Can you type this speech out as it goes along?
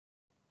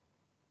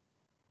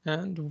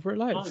And we're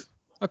live.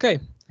 Okay.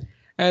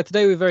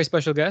 Today we have a very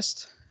special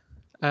guest.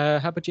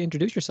 How about you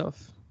introduce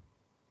yourself?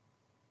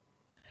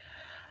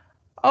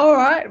 All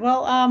right.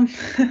 Well,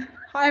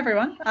 hi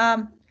everyone.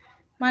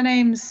 My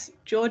name's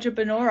Georgia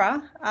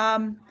Benora.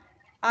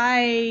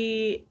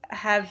 I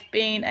have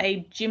been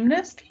a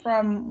gymnast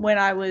from when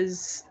I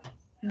was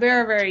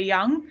very, very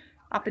young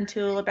up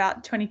until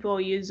about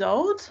 24 years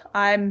old.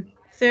 I'm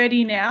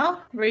 30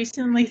 now,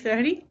 recently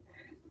 30.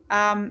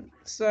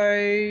 So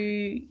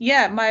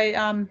yeah,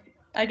 my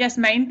I guess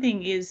main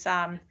thing is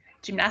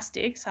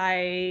gymnastics.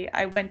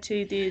 I went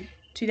to the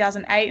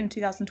 2008 and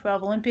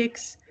 2012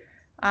 Olympics.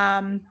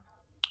 Um,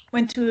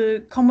 Went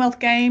to Commonwealth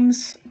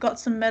Games, got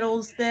some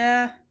medals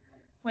there.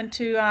 Went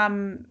to a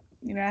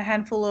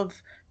handful of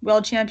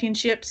World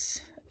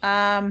Championships.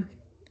 And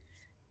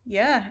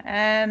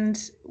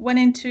went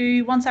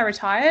into once I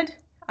retired,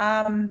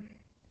 um,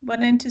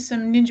 went into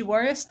some Ninja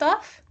Warrior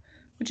stuff,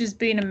 which has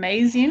been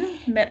amazing.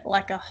 Met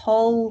like a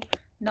whole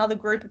another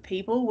group of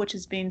people, which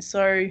has been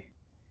so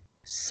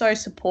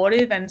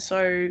supportive and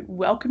so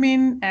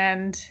welcoming,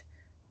 and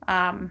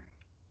um,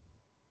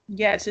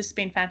 yeah, it's just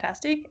been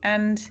fantastic.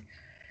 And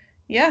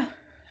yeah,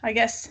 I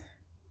guess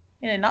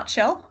in a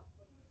nutshell,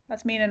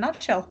 that's me in a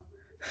nutshell.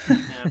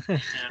 Yeah,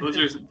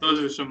 those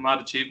are some mad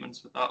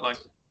achievements with that. Like,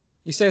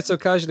 You say it so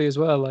casually as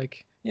well.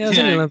 Like, yeah, I was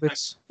in the yeah,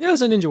 Olympics. Yeah, I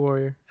was a Ninja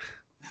Warrior.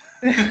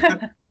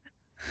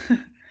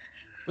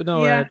 But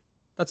no, Yeah.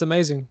 that's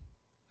amazing.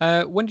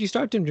 When did you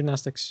start doing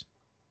gymnastics?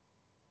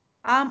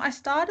 I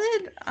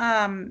started,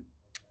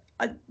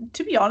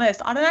 to be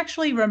honest, I don't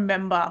actually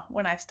remember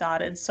when I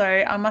started. So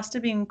I must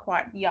have been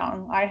quite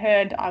young. I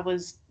heard I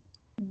was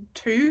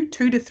two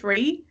to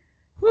three.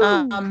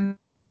 Woo!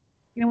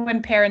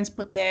 When parents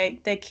put their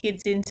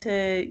kids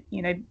into,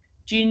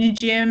 junior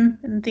gym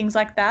and things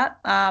like that.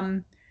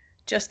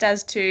 Just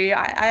as to,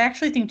 I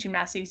actually think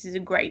gymnastics is a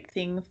great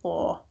thing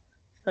for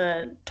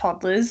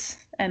toddlers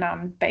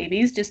and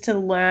babies, just to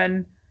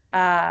learn,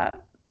 uh,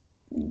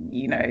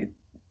 you know,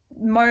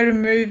 motor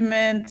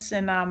movements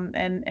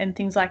and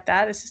things like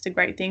that. It's just a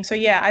great thing. So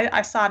yeah,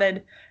 I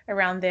started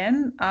around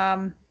then.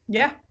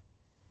 Yeah.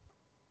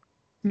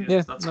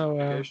 Yeah, that's no,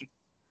 complication.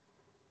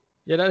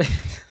 yeah, that,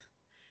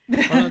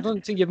 well, I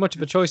don't think you have much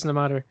of a choice in the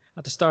matter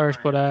at the start,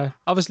 but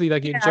obviously,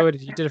 like, you Yeah, enjoyed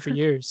it. You did it for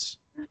years.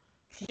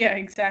 yeah,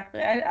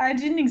 exactly. I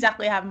didn't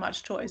exactly have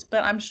much choice,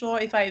 but I'm sure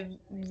if I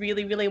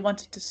really, really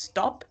wanted to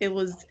stop, it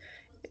was,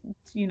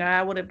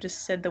 I would have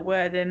just said the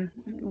word and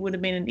it would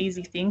have been an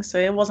easy thing. So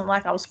it wasn't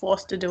like I was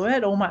forced to do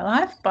it all my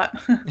life, but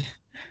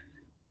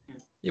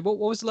Yeah, what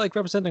was it like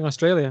representing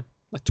Australia?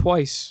 Like,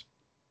 twice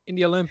in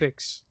the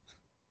Olympics?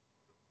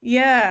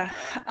 yeah.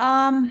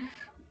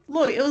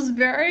 Look, it was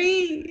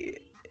very,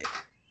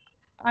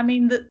 I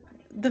mean,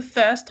 the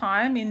first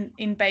time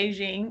in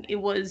Beijing, it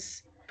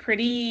was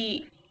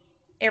pretty,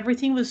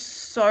 everything was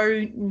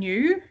so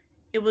new.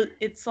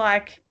 It's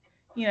like,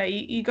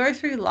 you go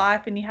through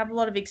life and you have a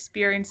lot of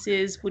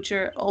experiences which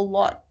are a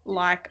lot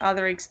like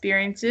other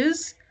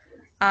experiences.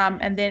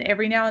 And then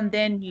every now and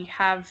then you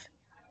have,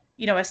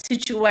 a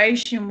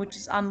situation which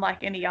is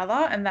unlike any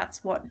other, and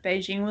that's what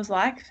Beijing was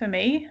like for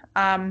me.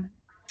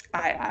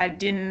 I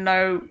didn't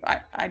know,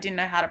 I didn't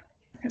know how to.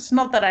 It's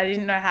not that I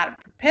didn't know how to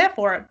prepare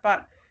for it,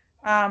 but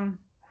um,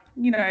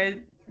 you know,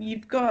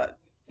 you've got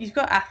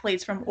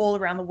athletes from all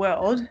around the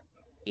world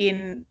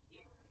in,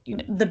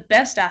 the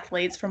best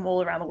athletes from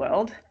all around the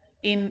world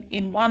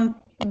in one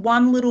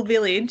little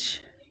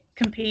village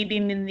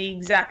competing in the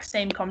exact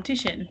same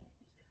competition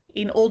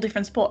in all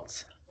different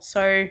sports.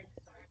 So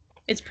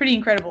it's pretty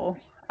incredible.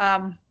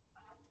 Um,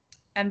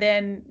 and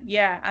then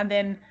I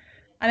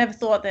never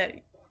thought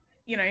that,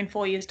 in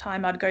 4 years'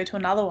 time I'd go to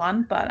another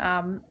one, but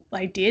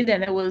I did,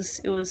 and it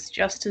was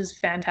just as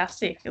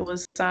fantastic. It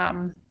was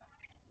I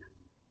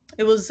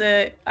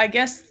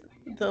guess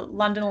the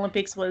London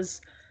Olympics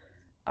was,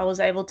 I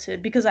was able to,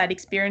 because I'd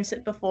experienced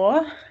it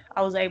before,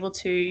 I was able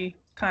to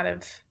kind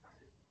of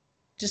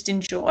just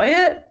enjoy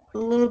it a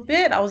little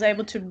bit. I was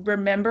able to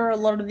remember a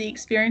lot of the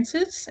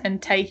experiences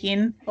and take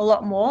in a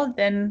lot more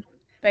than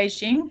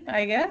Beijing,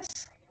 I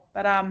guess.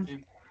 But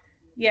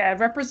yeah,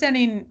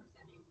 representing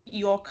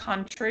your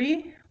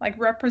country,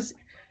 like I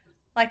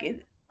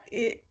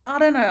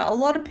don't know. A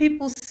lot of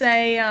people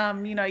say,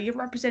 you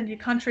represent your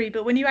country,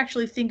 but when you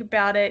actually think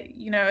about it,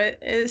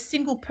 a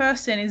single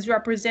person is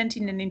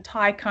representing an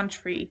entire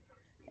country.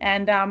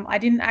 And I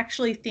didn't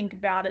actually think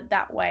about it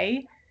that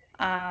way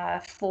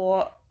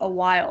for a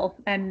while,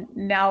 and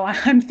now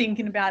I'm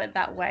thinking about it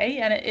that way,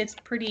 and it's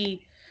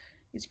pretty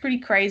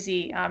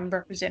crazy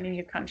representing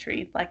your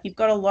country. Like, you've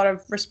got a lot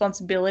of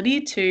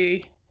responsibility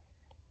to,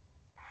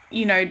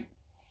 you know,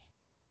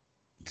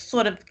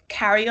 sort of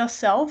carry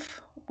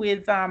yourself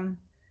with a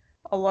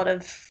lot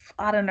of,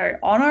 I don't know,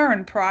 honor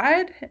and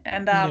pride.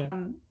 And Yeah.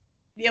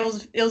 yeah,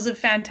 it was a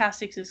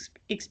fantastic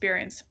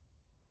experience.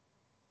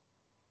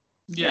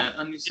 Yeah.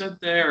 Yeah, and you said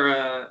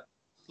there,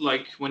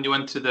 like when you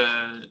went to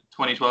the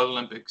 2012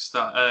 Olympics,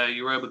 that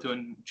you were able to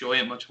enjoy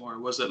it much more.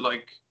 Was it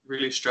like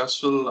really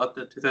stressful at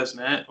the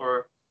 2008,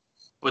 or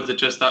was it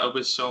just that it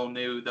was so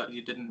new that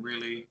you didn't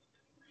really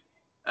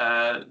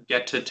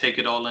get to take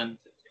it all in?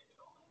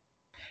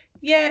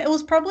 Yeah, it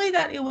was probably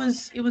that it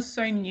was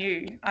so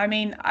new. I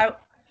mean,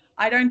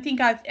 I don't think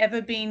I've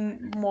ever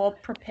been more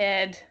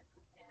prepared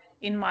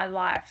in my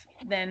life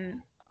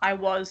than I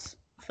was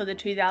for the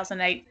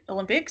 2008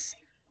 Olympics.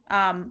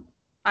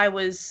 I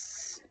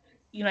was,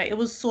 it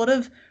was sort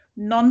of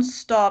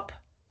non-stop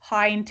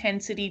high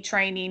intensity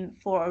training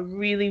for a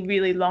really,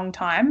 really long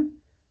time.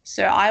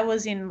 So I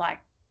was in like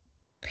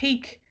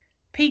peak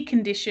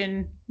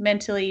condition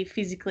mentally,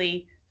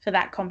 physically for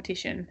that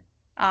competition.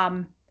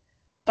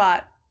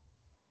 But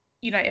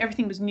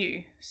everything was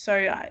new. So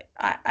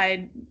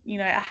I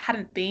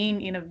hadn't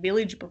been in a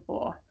village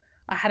before.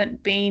 I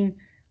hadn't been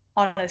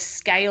on a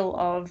scale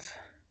of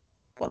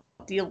what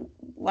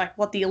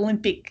the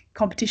Olympic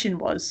competition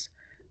was.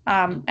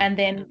 And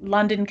then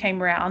London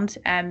came around,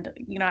 and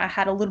I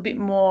had a little bit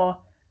more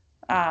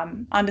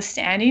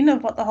understanding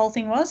of what the whole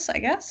thing was, I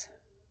guess.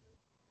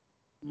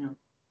 Yeah.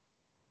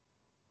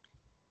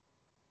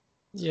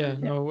 Yeah.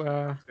 No.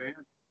 Okay.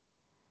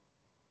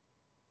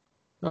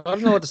 No, I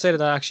don't know what to say to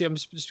that. Actually, I'm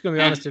just going to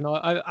be honest here. No,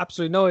 I have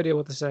absolutely no idea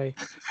what to say.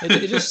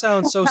 It just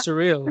sounds so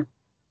surreal.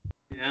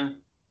 Yeah.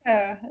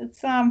 Yeah,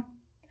 it's I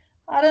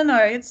don't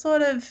know. It's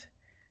sort of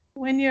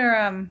when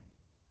you're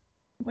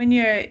when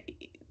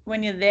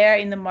you're there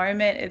in the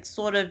moment, it's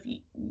sort of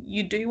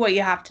you do what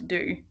you have to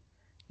do.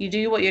 You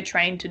do what you're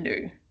trained to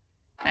do.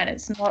 And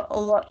it's not a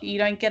lot, you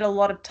don't get a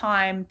lot of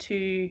time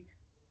to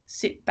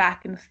sit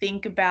back and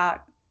think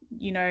about,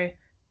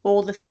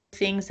 all the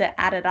things that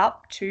added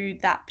up to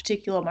that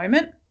particular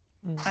moment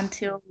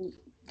until,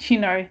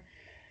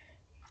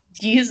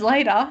 years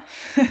later,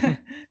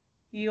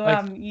 you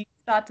you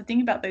start to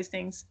think about those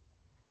things.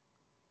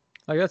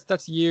 Like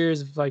that's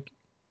years of like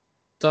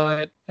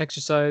diet,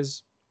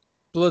 exercise,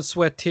 blood,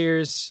 sweat,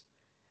 tears,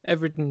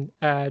 everything.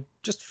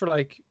 Just for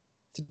like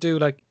to do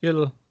like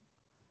little,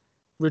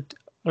 I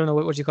don't know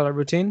what you call it,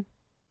 routine.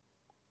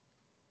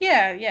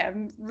 Yeah,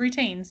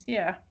 routines,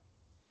 yeah.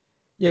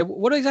 Yeah.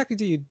 What exactly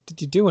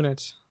did you do in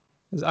it?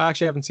 'Cause I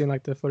actually haven't seen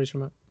like the footage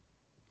from it.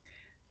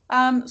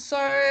 So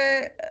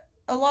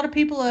a lot of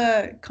people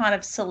are kind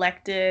of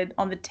selected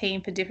on the team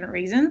for different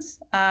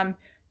reasons.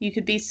 You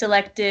could be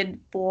selected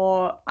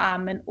for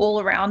an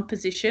all-around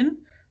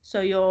position,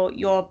 so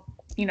you're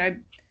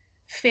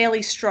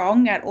fairly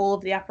strong at all of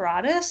the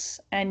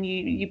apparatus, and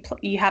you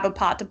have a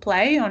part to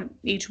play on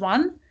each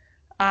one.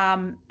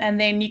 And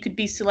then you could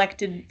be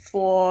selected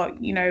for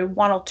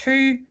one or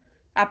two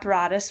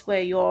apparatus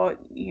where you're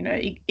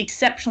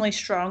exceptionally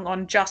strong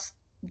on just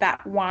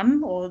that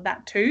one or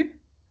that two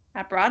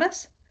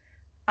apparatus.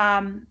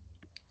 Um,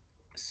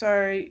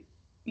 so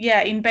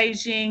yeah, in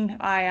Beijing,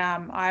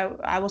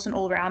 I was an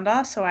all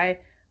rounder, so I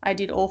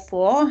did all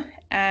four.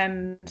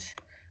 And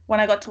when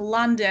I got to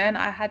London,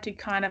 I had to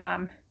kind of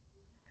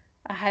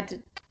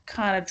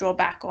draw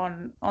back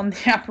on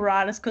the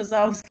apparatus because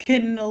I was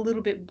getting a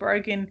little bit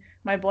broken.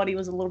 My body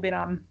was a little bit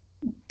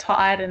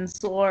tired and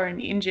sore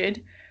and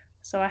injured,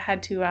 so I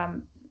had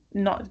to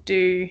not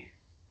do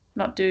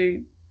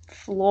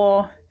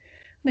floor. I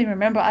don't even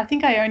remember. I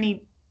think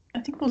it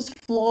was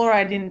floor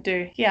I didn't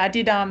do. Yeah, I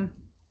did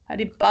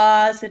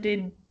bars, I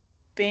did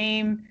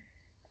beam,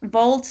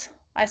 vault.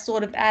 I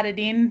sort of added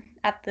in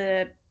at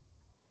the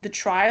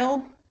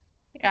trial.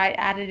 I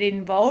added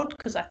in vault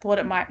because I thought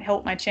it might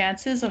help my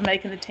chances of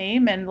making the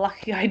team, and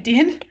lucky I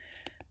did.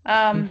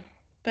 But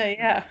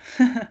yeah.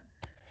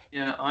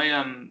 Yeah,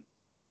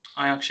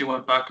 I actually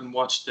went back and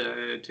watched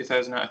the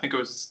 2000. I think it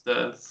was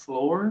the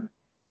floor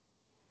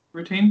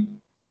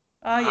routine.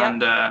 Oh yeah.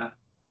 And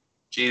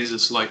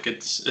Jesus, like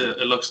it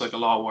looks like a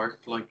lot of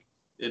work. Like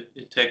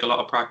it take a lot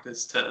of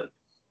practice to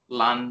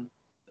land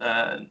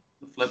the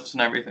flips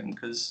and everything,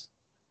 because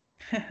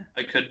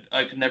I could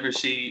never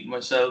see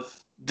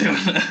myself doing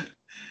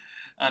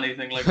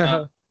anything like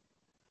that.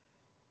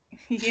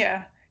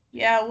 Yeah.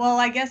 Yeah. Well,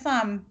 I guess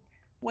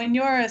when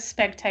you're a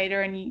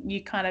spectator and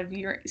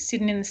you're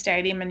sitting in the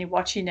stadium and you're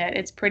watching it,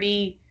 I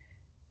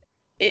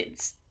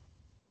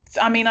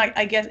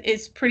guess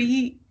it's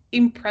pretty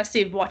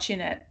impressive watching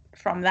it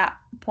from that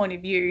point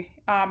of view.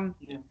 Yeah.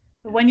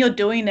 When you're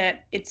doing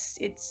it,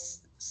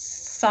 it's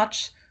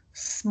such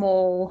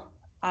small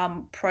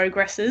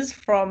progresses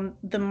from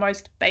the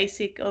most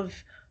basic of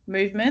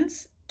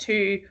movements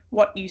to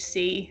what you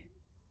see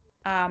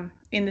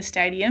in the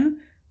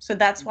stadium. So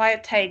that's why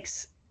it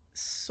takes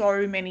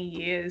so many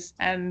years,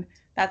 and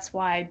that's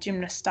why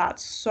gymnasts start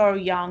so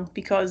young,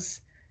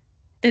 because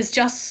there's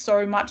just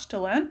so much to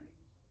learn.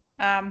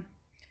 And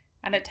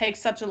it takes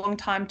such a long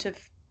time to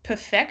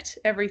perfect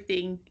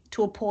everything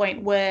to a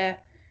point where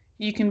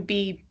you can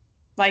be,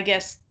 I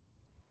guess,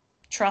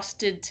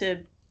 trusted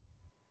to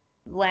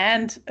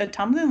land a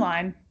tumbling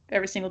line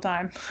every single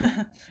time.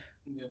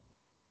 Yeah.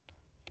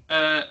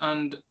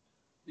 And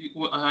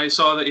I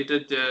saw that you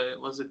did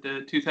was it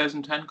the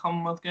 2010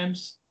 Commonwealth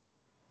Games?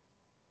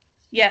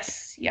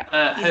 Yes,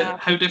 yeah.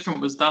 How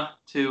different was that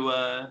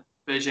to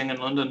Beijing and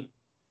London?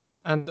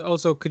 And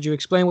also, could you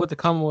explain what the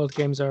Commonwealth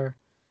Games are?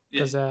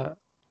 Because I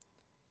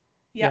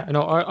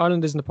know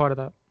Ireland isn't a part of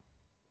that.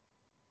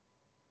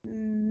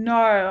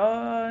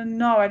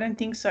 No, I don't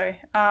think so.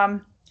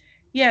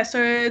 Yeah,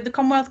 so the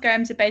Commonwealth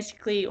Games are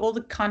basically all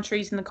the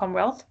countries in the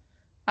Commonwealth.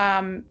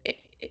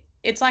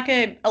 It's like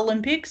a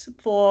Olympics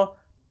for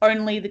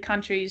only the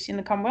countries in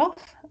the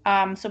Commonwealth.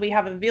 So we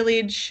have a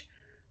village.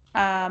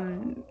 Yeah,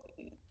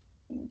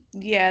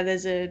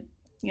 there's a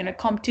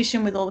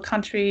competition with all the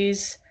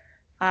countries.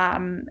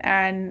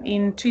 And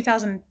in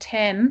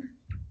 2010,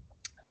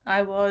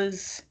 I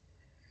was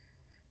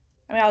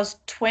I was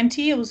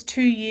 20. It was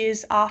 2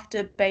 years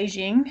after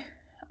Beijing.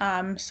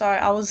 So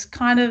I was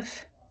kind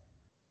of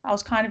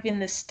in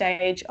the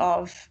stage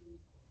of,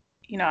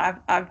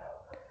 I've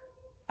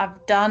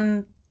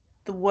done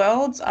the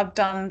Worlds, I've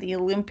done the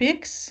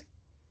Olympics.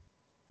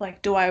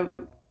 Like, do I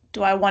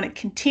want to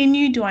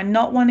continue? Do I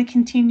not want to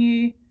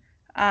continue?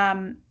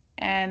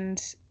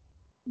 And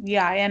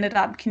yeah, I ended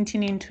up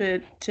continuing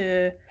to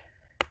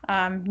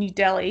New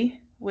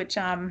Delhi, which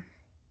I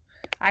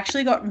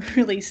actually got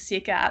really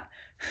sick at,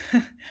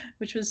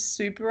 which was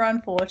super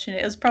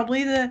unfortunate. It was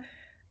probably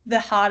the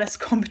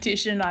hardest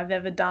competition I've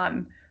ever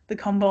done, the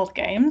Commonwealth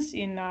Games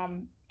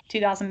in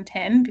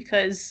 2010,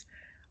 because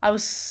I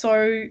was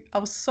so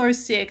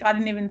sick. I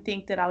didn't even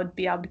think that I would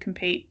be able to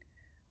compete.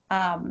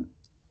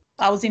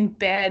 I was in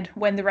bed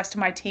when the rest of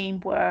my team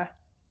were,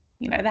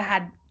 they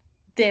had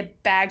their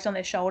bags on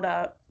their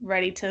shoulder,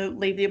 ready to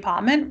leave the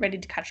apartment, ready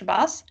to catch a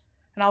bus,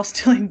 and I was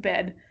still in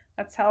bed.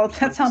 That's how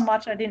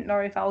much I didn't know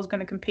if I was going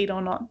to compete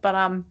or not. But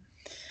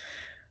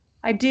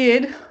I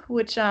did,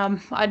 which I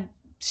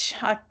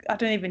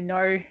don't even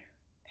know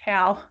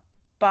how,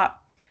 but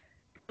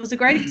it was a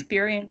great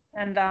experience,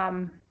 and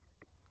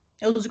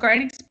it was a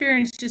great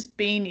experience just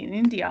being in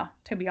India,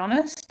 to be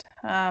honest.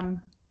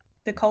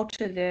 The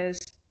culture there's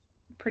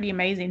pretty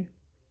amazing.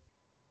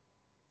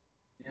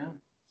 Yeah.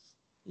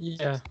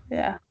 Yeah.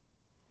 Yeah.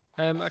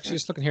 Actually,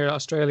 just looking here,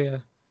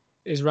 Australia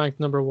is ranked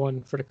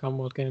 #1 for the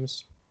Commonwealth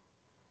Games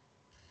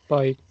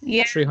by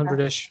Yeah.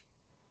 300-ish.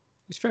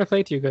 It's fair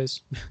play to you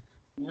guys.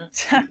 Yeah.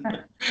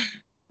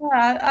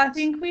 Yeah, I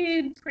think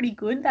we did pretty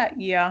good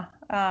that year.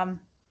 Our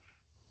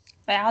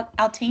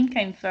team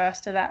came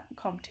first to that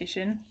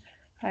competition,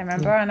 I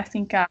remember, and I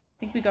think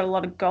we got a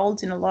lot of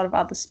golds in a lot of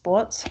other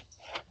sports.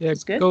 Yeah,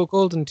 It's good.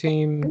 golden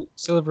team,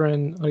 silver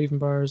in uneven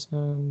bars,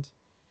 and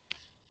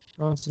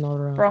bronze in all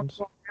around. Bronze.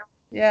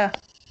 Yeah.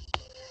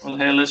 Well,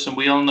 hey, listen,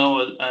 we all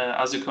know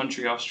as a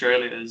country,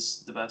 Australia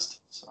is the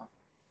best. So.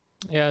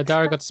 Yeah,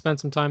 Dara got to spend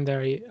some time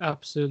there. He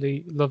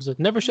absolutely loves it.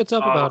 Never shuts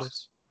up about it.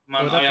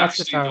 Man, Oh, I that's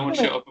just actually don't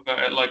Dara. shut up about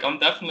it. Like, I'm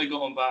definitely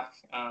going back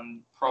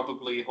and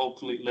probably,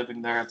 hopefully,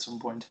 living there at some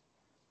point.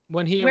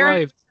 When he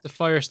arrived, the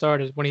fire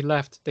started. When he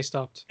left, they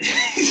stopped.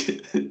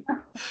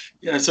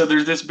 Yeah, so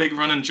there's this big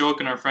running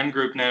joke in our friend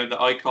group now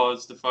that I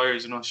caused the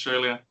fires in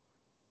Australia.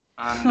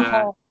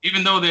 And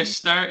even though they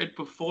started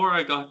before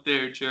I got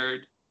there,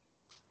 Jared.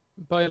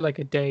 By like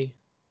a day.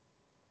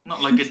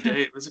 Not like a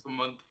day, it was like a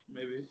month,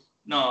 maybe.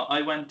 No,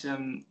 I went,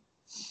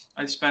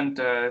 I spent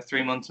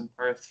 3 months in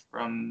Perth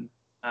from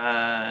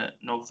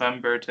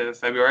November to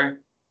February.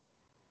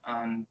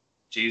 And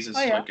Jesus,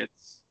 like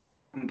it's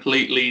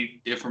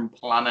completely different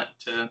planet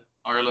to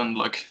Ireland,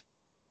 like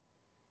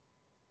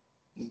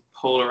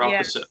polar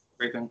opposite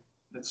everything.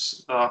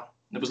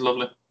 It was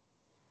lovely.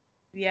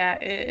 Yeah,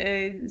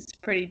 it is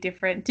pretty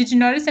different. Did you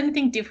notice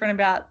anything different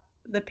about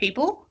the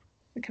people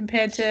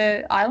compared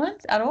to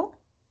Ireland at all?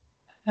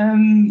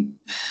 I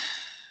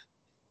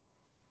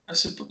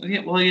suppose,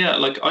 yeah, well, yeah,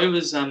 like I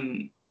was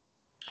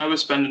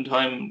spending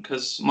time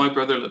because my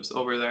brother lives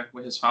over there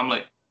with his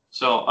family,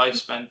 so I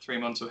spent 3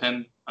 months with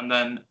him, and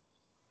then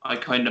I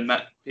kind of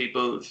met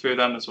people through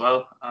them as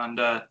well, and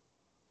I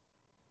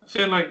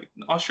feel like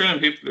Australian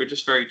people are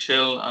just very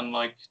chill and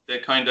like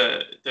they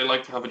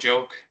like to have a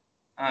joke,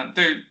 and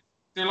they're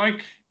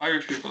like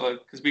Irish people,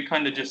 like because we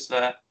kind of just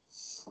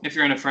if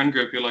you're in a friend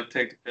group, you like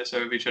take the piss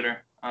out of each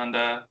other, and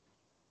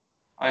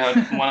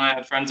when I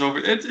had friends over,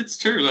 it's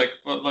true, like,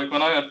 but like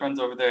when I had friends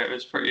over there, it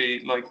was pretty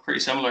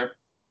similar.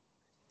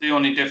 The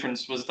only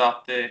difference was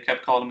that they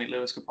kept calling me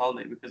Lewis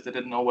Capaldi because they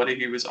didn't know whether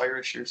he was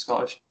Irish or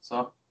Scottish.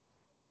 So,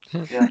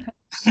 yeah.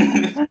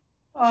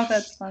 Oh,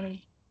 that's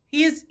funny.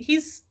 He's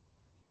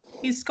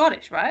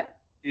Scottish, right?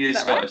 He is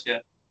Scottish,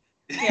 right?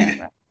 Yeah.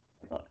 Yeah,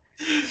 right.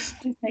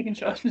 Just making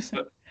sure.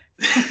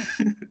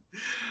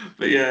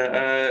 But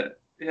yeah,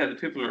 the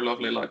people are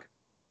lovely, like,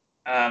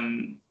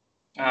 and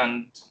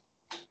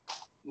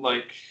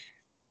like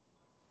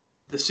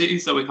the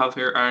cities that we have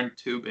here aren't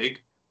too big.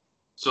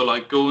 So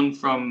like going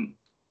from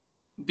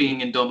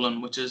being in Dublin,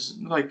 which is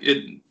like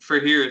it for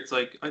here, it's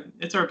like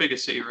it's our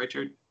biggest city, right,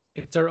 Jared?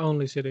 It's our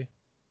only city.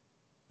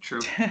 True.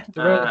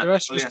 The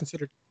rest are just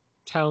considered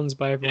towns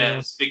by everyone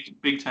else.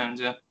 Big towns,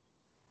 yeah.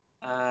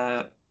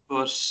 But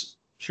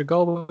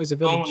Galway is a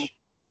village.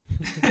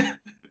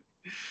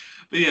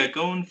 But yeah,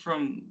 going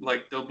from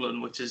like Dublin,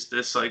 which is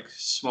this like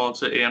small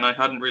city, and I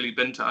hadn't really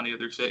been to any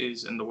other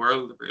cities in the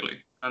world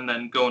really, and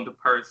then going to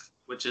Perth,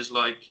 which is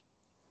like,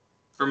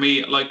 for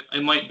me, like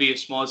it might be a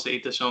small city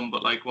to some,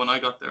 but like when I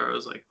got there, I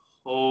was like,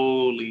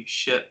 holy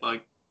shit!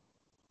 Like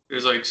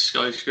there's like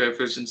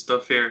skyscrapers and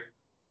stuff here,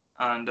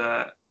 and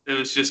it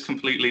was just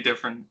completely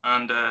different,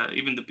 and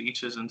even the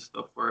beaches and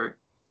stuff were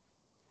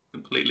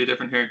completely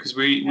different here because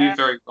we have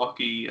very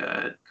rocky,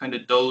 kind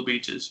of dull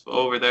beaches, but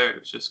over there it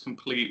was just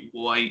complete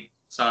white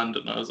sand,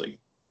 and I was like,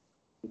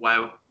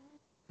 wow.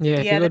 Yeah,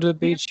 if you Yeah, go to the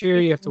beach here,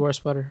 you have to wear a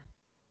sweater.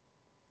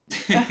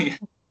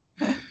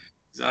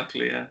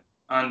 Exactly, yeah.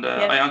 And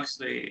Yeah.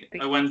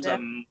 I went Yeah.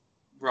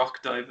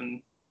 rock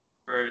diving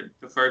for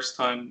the first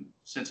time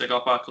since I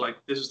got back. Like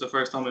this was the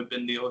first time I've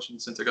been in the ocean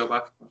since I got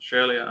back from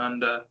Australia,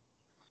 and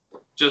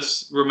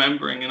just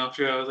remembering in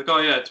Australia, I was like, oh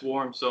yeah, it's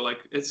warm, so like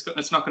it's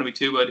not going to be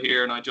too bad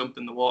here. And I jumped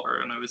in the water,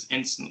 and I was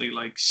instantly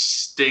like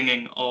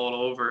stinging all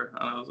over,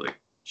 and I was like,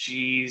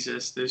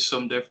 Jesus, there's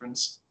some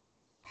difference.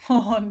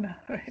 Oh no.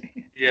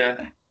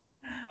 Yeah.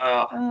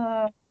 Uh,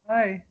 Oh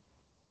no.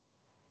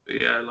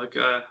 but yeah, like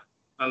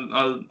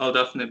I'll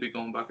definitely be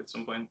going back at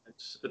some point.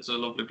 It's a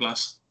lovely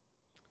place.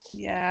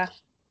 Yeah.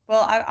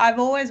 Well, I've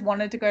always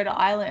wanted to go to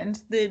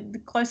Ireland. The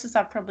closest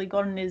I've probably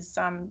gotten is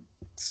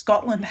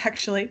Scotland,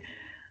 actually.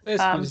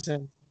 Basically the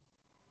same.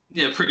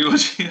 Yeah, pretty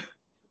much. Yeah.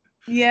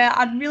 Yeah,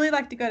 I'd really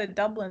like to go to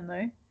Dublin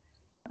though.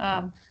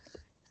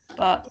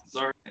 But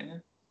Sorry.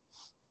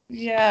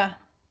 yeah.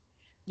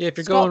 Yeah, if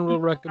you're going, Scotland. we'll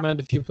recommend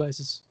a few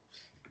places.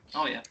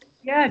 Oh yeah.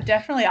 Yeah,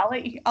 definitely.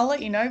 I'll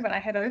let you know when I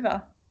head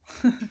over.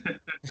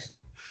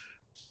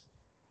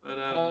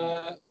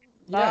 But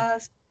Yeah,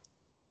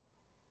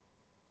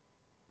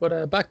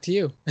 but back to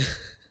you.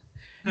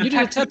 You did a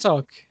Back to- TED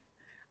talk,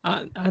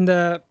 and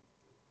I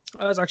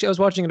was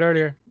watching it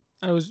earlier.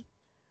 And it was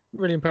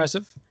really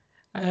impressive.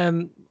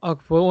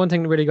 Well, one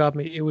thing that really got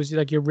me, it was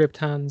like your ripped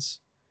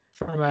hands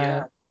from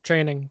Yeah.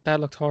 training.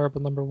 That looked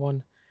horrible. Number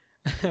one,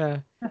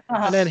 and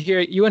then here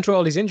you went through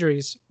all these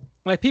injuries.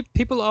 Like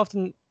people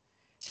often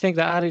think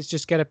that athletes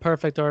just get it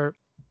perfect or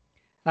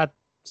that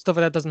stuff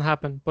like that doesn't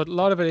happen, but a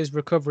lot of it is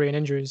recovery and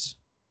injuries.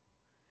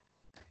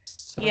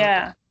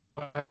 Yeah.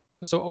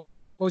 So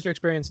what was your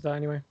experience of that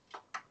anyway?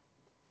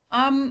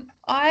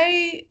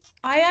 I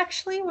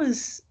actually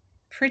was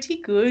pretty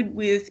good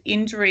with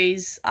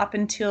injuries up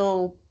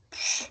until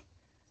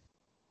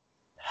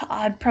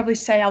I'd probably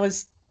say I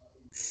was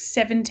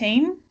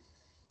 17,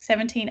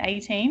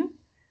 18.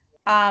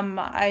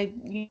 I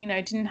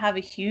didn't have a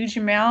huge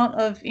amount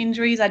of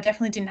injuries. I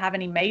definitely didn't have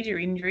any major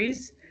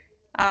injuries.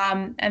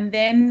 And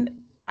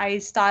then I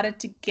started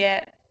to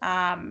get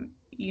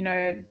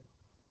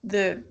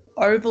the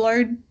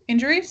overload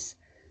injuries,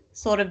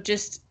 sort of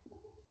just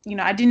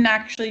I didn't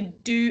actually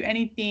do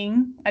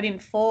anything. I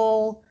didn't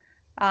fall.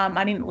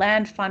 I didn't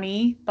land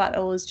funny, but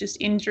it was just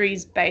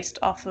injuries based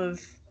off of,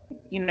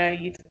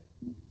 you've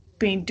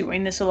been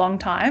doing this a long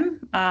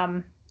time,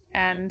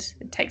 and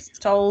it takes its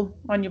toll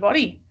on your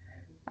body.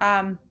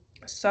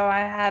 So I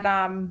had,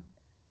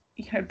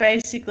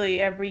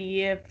 basically every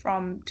year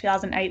from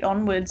 2008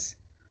 onwards,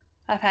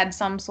 I've had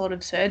some sort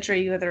of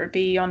surgery, whether it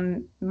be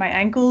on my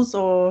ankles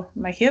or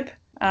my hip.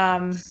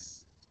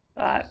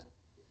 But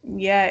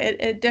yeah,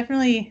 it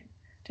definitely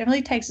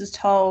takes its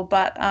toll.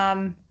 But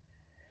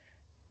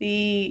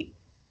the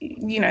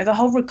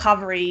whole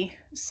recovery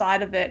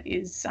side of it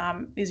is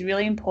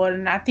really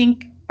important. I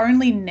think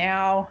only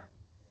now,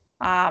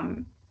 I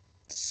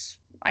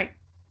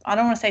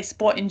don't want to say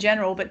sport in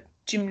general, but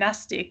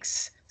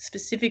gymnastics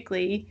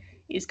specifically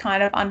is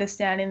kind of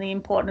understanding the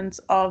importance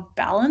of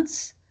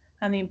balance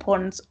and the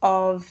importance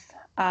of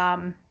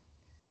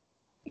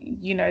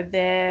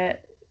their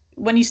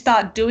when you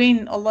start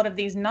doing a lot of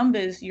these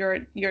numbers,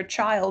 you're a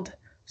child,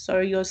 so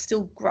you're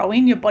still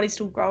growing, your body's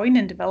still growing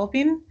and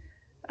developing.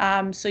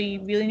 So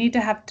you really need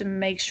to have to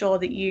make sure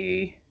that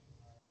you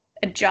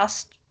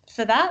adjust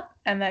for that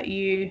and that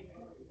you,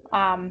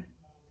 um,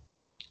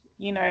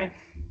 you know,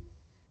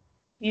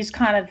 you just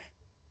kind of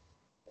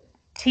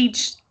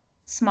teach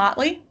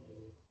smartly,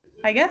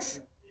 I guess.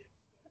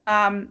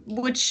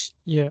 Which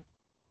Yeah.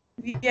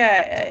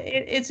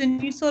 it's a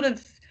new sort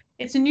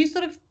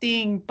of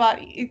thing. But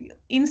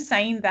in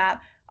saying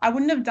that, I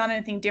wouldn't have done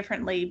anything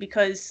differently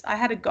because I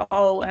had a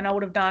goal and I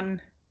would have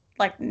done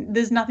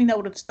there's nothing that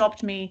would have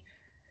stopped me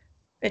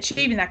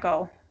achieving that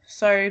goal.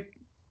 So,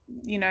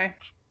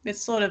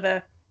 it's sort of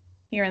a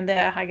here and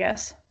there, I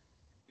guess.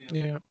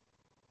 Yeah.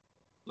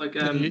 Like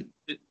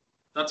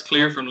that's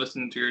clear from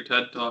listening to your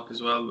TED talk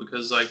as well,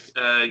 because like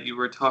you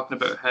were talking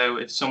about how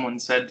if someone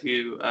said to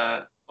you,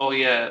 oh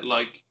yeah,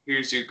 like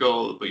here's your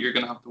goal, but you're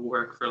gonna have to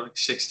work for like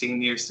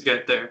 16 years to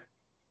get there,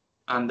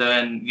 and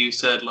then you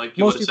said like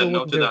you would Most have said people no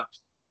wouldn't to do it. that.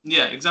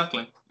 Yeah,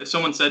 exactly. If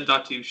someone said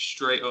that to you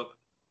straight up,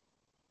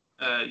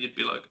 you'd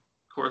be like,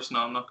 of course no,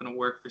 I'm not gonna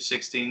work for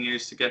 16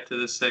 years to get to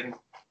this thing.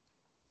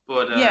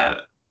 But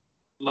Yeah.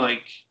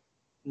 like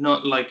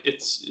not like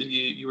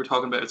you were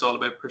talking about it's all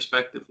about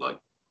perspective, like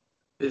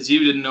because you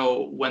didn't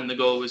know when the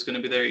goal was going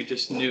to be there, you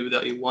just knew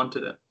that you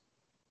wanted it,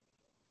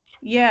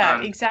 Yeah,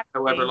 and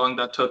however exactly. long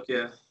that took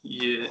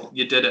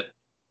you did it.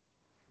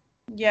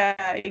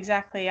 Yeah,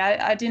 exactly.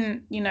 I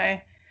didn't,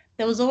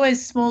 there was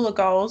always smaller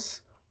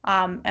goals.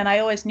 And I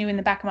always knew in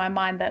the back of my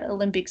mind that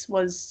Olympics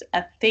was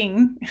a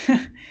thing.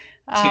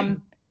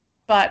 um,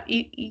 But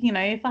you know,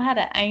 if I had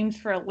aimed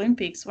for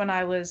Olympics when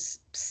I was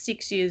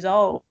 6 years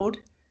old,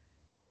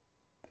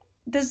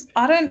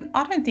 I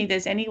don't think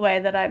there's any way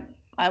that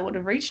I would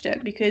have reached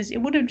it, because it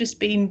would have just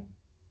been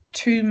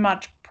too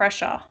much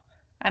pressure,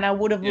 and I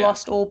would have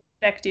lost all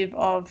perspective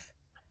of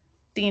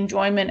the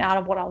enjoyment out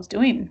of what I was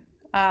doing.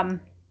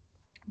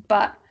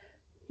 But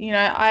you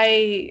know,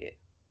 I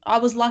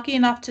was lucky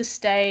enough to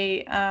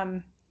stay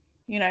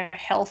you know,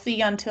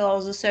 healthy until I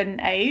was a certain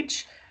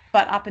age.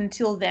 But up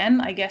until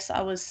then, I guess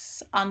I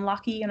was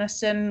unlucky in a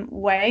certain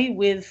way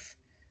with,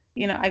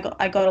 you know,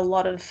 I got a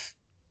lot of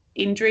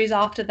injuries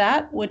after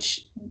that,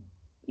 which,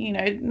 you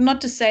know, not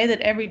to say that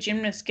every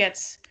gymnast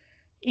gets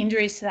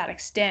injuries to that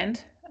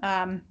extent.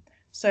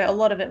 So a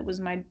lot of it was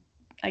my,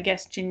 I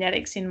guess,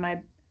 genetics in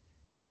my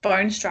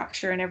bone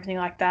structure and everything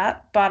like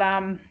that. But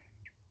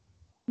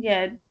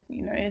yeah,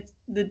 you know, it's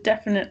the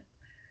definite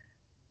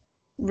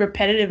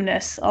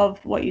repetitiveness of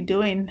what you're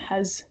doing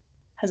has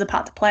a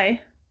part to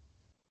play.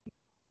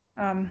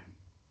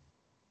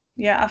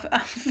 Yeah, I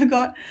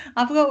forgot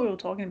what we were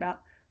talking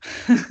about.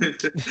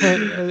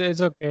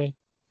 It's okay.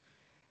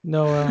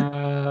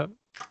 No,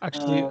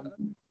 actually,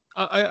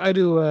 I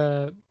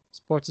do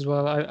sports as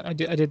well. I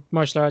did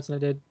martial arts,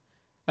 and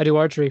I do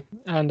archery.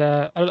 And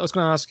I was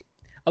going to ask,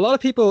 a lot of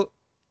people,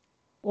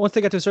 once they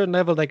get to a certain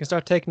level, they can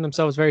start taking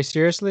themselves very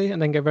seriously, and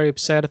then get very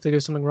upset if they do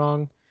something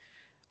wrong.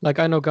 Like,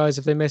 I know guys,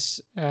 if they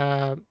miss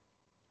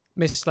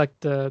like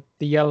the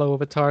yellow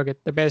of a target,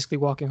 they're basically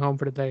walking home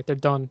for the day. They're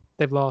done.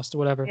 They've lost or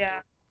whatever.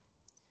 Yeah.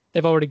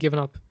 They've already given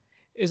up.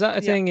 Is that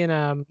a thing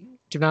in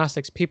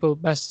gymnastics? People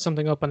mess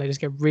something up and they just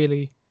get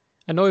really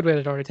annoyed with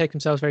it, or they take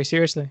themselves very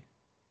seriously?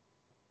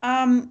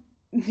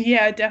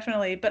 Yeah,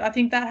 definitely. But I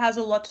think that has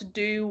a lot to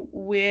do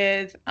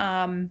with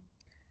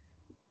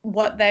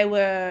what they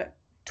were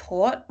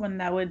taught when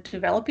they were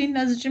developing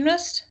as a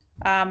gymnast,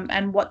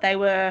 and what they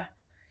were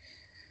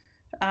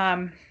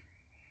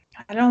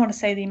I don't want to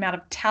say the amount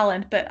of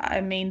talent, but I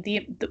mean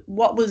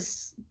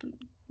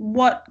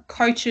what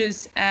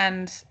coaches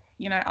and,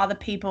 you know, other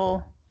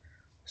people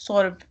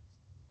sort of,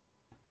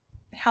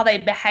 how they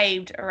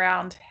behaved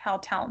around how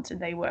talented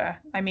they were.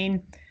 I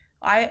mean,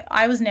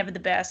 I was never the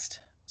best,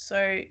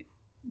 so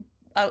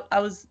I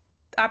was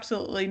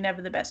absolutely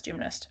never the best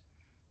gymnast.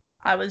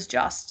 I was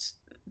just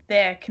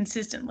there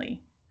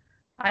consistently.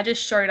 I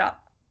just showed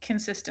up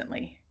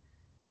consistently,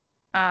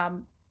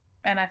 and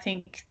I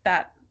think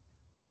that,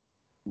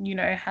 you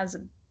know, has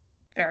a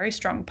very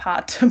strong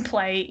part to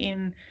play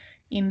in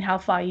how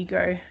far you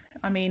go.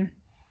 I mean,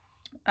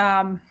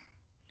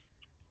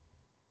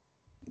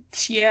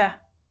 yeah,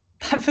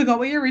 I forgot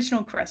what your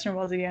original question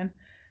was again.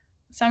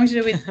 Something to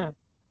do with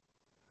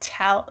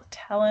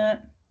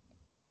talent.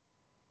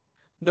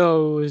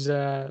 No, it was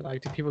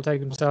like, do people take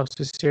themselves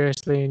too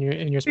seriously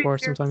in your sport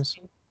sometimes?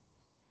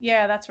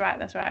 Yeah, that's right.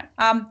 That's right.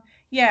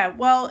 Yeah.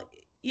 Well,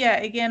 yeah.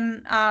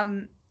 Again,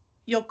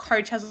 your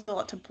coach has a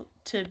lot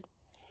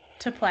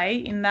to play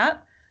in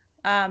that.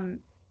 I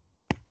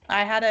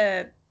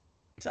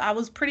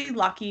was pretty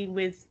lucky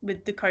with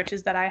the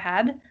coaches that I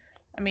had.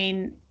 I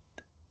mean,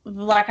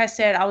 like I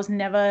said, I was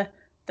never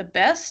the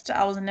best.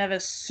 I was never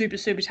super,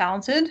 super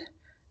talented.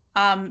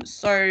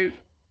 So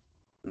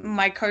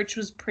my coach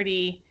was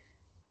pretty,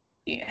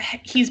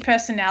 his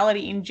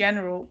personality in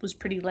general was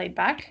pretty laid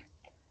back.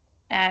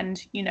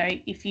 And, you know,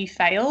 if you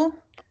fail,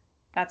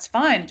 that's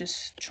fine.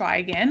 Just try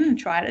again and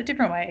try it a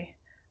different way.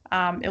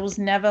 It was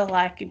never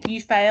like, if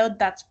you failed,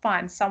 that's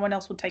fine. Someone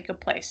else will take your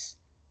place.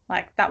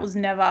 Like, that was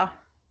never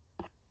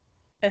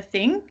a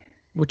thing.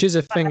 Which is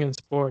a thing in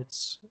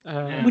sports.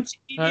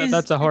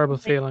 That's a horrible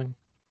feeling.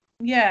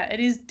 Yeah, it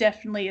is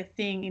definitely a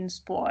thing in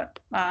sport.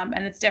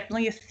 And it's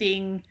definitely a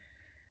thing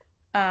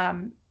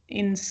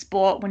in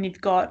sport when you've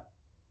got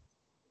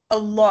a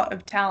lot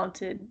of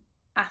talented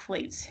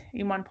athletes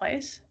in one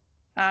place,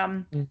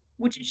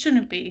 which it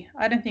shouldn't be.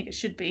 I don't think it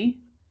should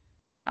be.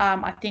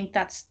 I think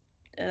that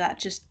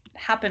just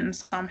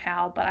happens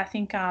somehow. But I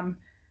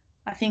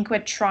think we're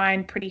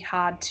trying pretty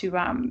hard to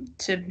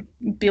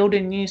build a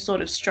new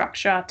sort of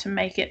structure to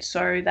make it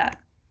so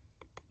that,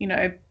 you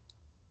know,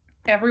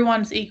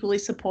 everyone's equally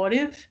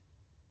supportive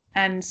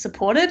and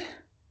supported,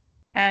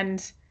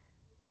 and,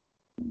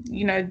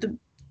 you know,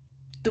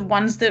 the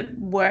ones that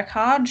work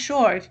hard,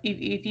 sure,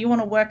 if you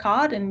want to work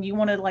hard and you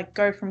want to, like,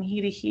 go from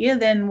here to here,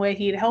 then we're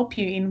here to help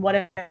you in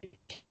whatever.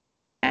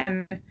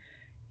 And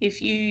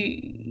if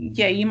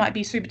you might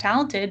be super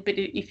talented, but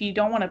if you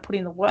don't want to put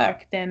in the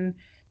work, then,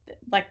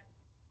 like,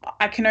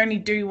 I can only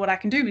do what I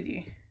can do with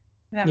you.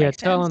 Yeah,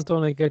 talent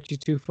only gets you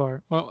too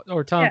far,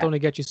 or talent only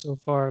gets you so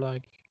far.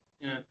 Like,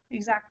 yeah,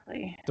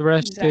 exactly. The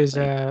rest is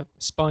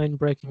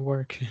spine-breaking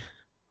work.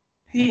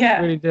 Yeah,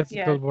 really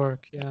difficult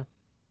work. Yeah,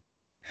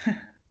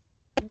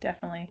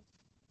 definitely.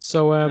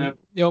 So,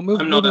 moving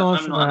on I'm not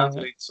an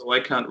athlete, so I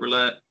can't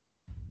relate.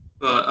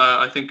 But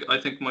I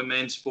think my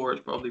main sport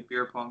is probably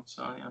beer pong.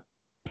 So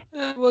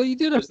yeah. Well, you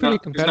do that pretty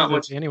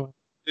competitively anyway.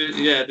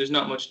 Yeah, there's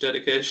not much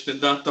dedication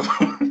in that though.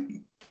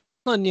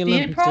 Not in the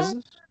Beer Olympics, is pong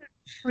it?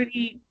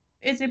 pretty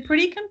it's a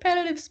pretty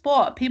competitive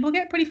sport. People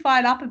get pretty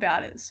fired up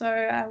about it. So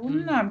I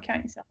wouldn't know. I'm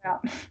counting yourself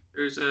out.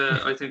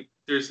 I think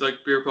there's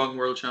like beer pong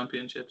world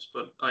championships,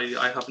 but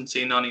I haven't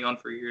seen any on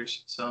for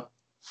years. So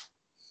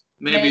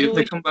maybe if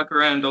they come back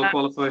around, I'll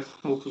qualify.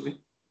 Hopefully,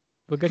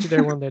 we'll get you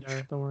there one day,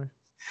 Dara. Don't worry.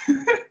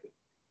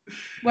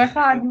 Work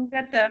hard, you'll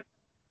get there.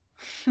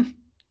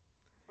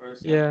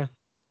 Yeah.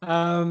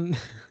 Sorry,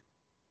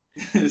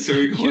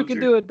 you can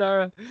do it,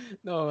 Dara.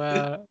 No,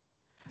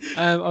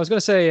 I was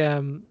gonna say,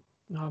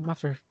 no, I'm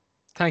after.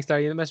 Thanks,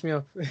 Dara. You messed me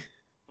up.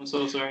 I'm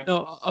so sorry.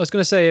 No, I was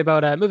gonna say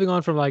about moving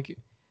on from like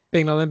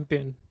being an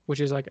Olympian, which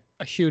is like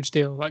a huge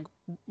deal,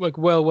 like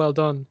well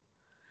done.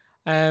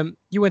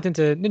 You went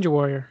into Ninja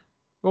Warrior.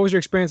 What was your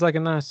experience like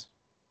in that?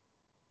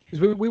 Because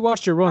we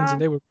watched your runs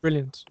and they were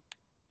brilliant.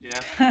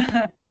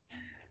 Yeah.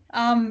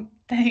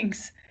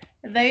 Thanks.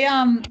 They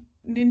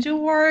Ninja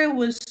Warrior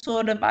was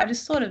I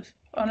just sort of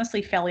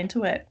honestly fell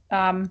into it.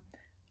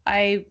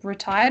 I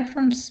retired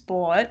from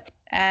sport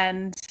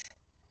and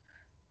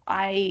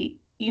I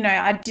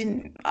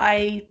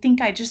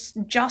think I just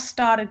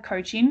started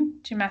coaching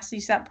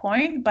gymnastics at that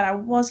point, but I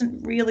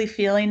wasn't really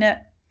feeling it.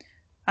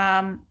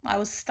 I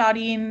was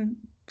studying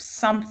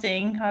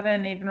something. I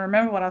don't even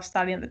remember what I was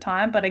studying at the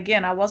time, but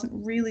again, I wasn't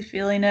really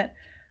feeling it.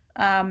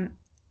 And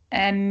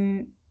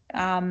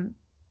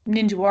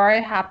Ninja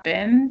Warrior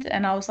happened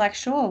and I was like,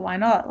 sure, why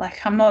not?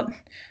 Like I'm not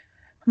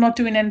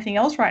doing anything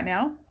else right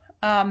now.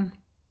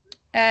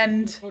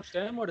 And did you approach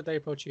them or did they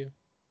approach you?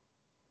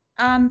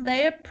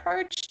 They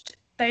approached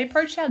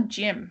our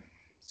gym.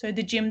 So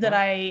the gym that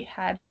I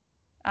had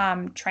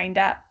trained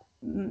at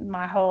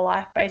my whole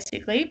life,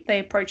 basically, they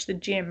approached the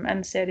gym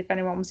and said if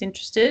anyone was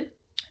interested.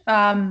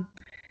 And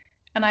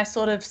I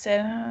sort of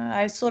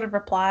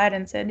replied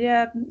and said,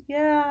 yeah,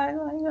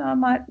 I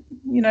might,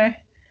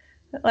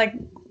 like,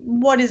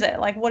 what is it?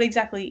 Like, what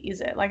exactly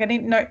is it? Like, I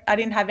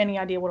didn't have any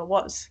idea what it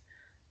was.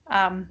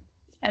 And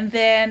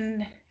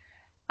then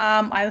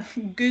I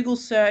Google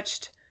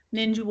searched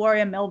Ninja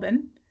Warrior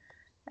Melbourne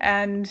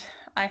and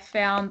I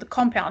found the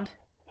compound,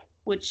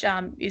 which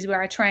is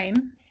where I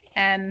train.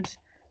 And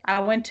I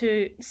went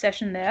to a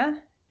session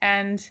there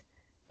and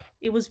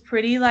it was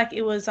pretty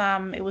it was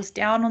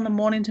down on the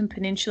Mornington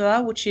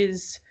Peninsula, which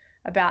is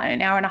about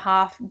an hour and a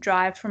half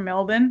drive from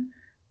Melbourne.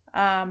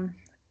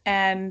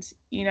 And,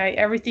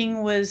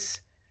 everything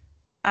was,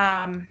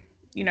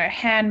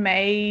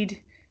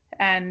 handmade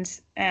and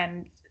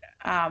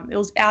it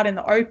was out in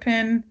the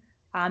open.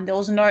 It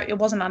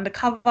wasn't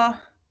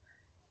undercover.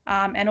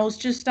 And it was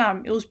just,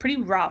 it was pretty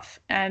rough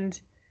and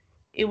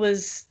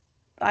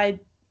I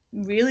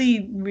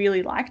really,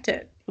 really liked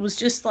it. It was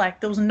just like,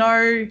 there was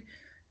no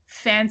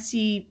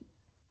fancy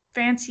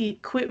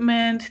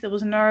equipment. There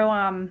was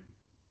no,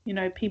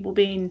 people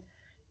being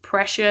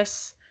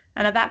precious.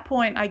 And at that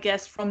point, I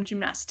guess from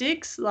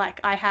gymnastics, like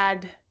I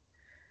had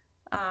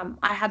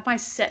my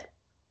set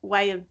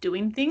way of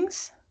doing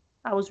things.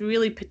 I was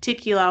really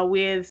particular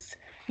with,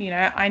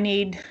 I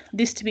need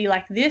this to be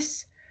like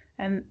this,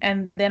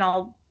 and then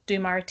I'll do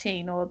my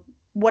routine or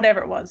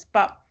whatever it was.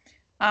 But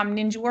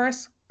Ninja Warrior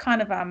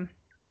kind of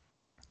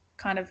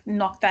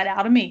knocked that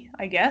out of me,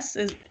 I guess,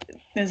 as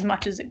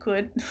much as it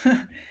could.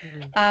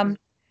 Mm-hmm.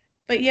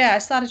 But yeah, I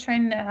started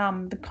training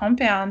at the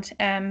compound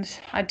and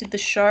I did the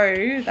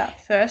show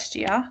that first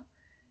year,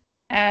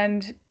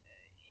 and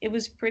it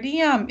was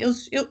pretty it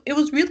was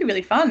really,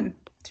 really fun,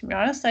 to be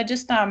honest. I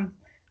just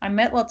I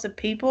met lots of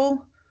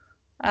people,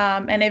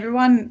 and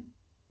everyone,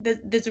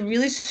 there's a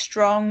really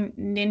strong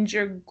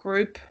ninja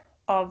group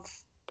of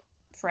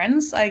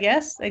friends, I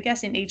guess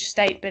in each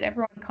state, but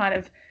everyone kind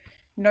of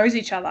knows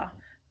each other.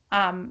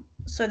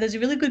 So there's a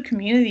really good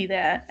community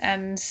there,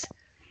 and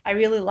I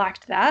really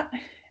liked that.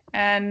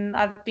 And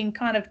I've been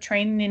kind of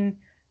training in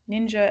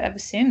ninja ever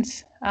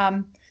since.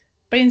 But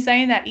in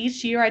saying that,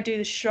 each year I do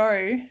the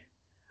show,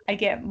 I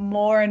get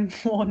more and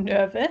more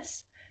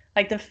nervous.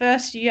 Like the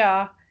first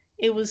year,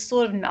 it was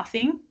sort of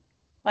nothing.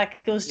 Like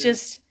it was a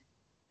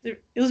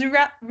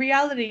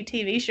reality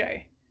TV show.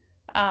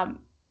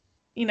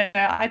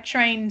 I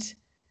trained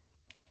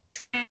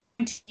 20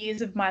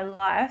 years of my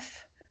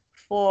life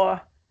for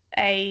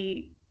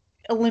a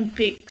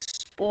Olympic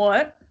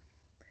sport,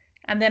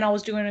 and then I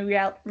was doing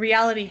a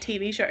reality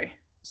TV show.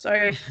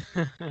 So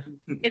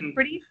it's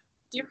pretty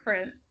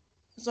different.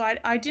 So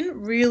I didn't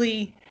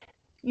really,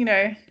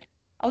 I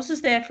was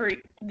just there for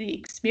the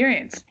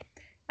experience.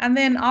 And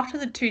then after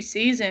the 2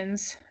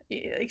 seasons,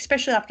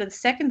 especially after the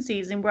second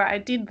season where I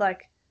did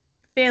like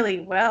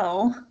fairly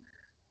well,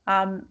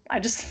 I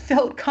just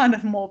felt kind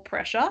of more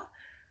pressure.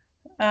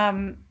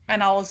 And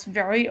I was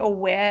very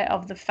aware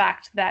of the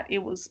fact that it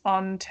was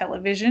on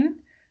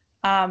television,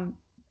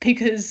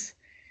 because,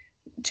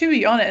 to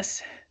be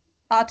honest,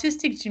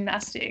 artistic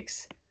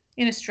gymnastics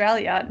in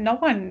Australia, no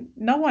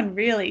one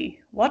really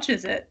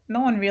watches it.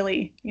 No one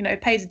really,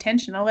 pays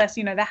attention unless,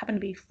 they happen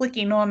to be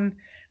flicking on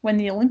when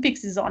the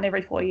Olympics is on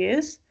every 4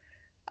 years.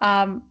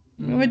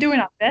 We're doing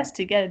our best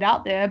to get it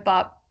out there,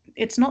 but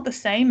it's not the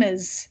same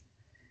as,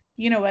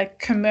 a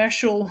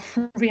commercial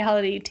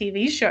reality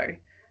TV show.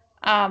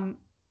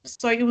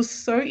 So it was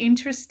so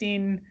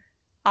interesting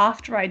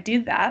after I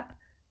did that.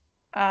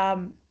 I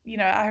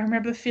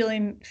remember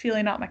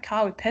filling up my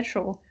car with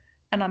petrol,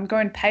 and I'm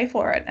going to pay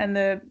for it, and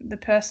the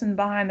person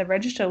behind the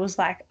register was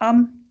like,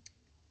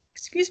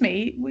 excuse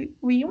me,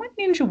 were you a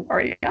Ninja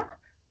Warrior?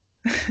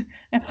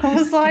 And I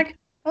was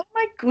oh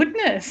my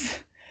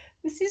goodness,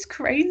 this is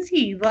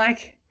crazy.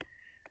 Like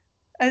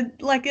a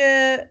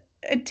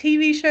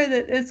TV show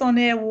that is on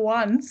air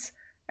once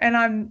and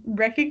I'm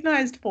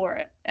recognized for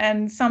it,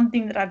 and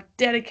something that I've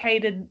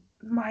dedicated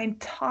my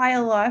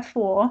entire life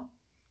for.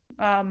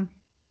 I'm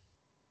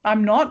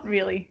not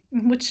really,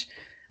 which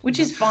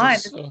is fine.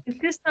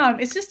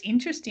 It's just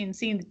interesting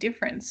seeing the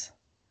difference.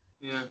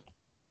 Yeah.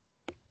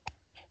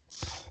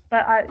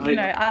 But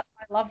I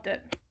loved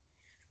it.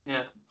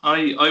 Yeah,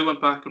 I went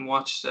back and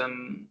watched I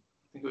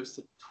think it was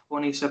the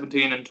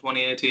 2017 and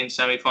 2018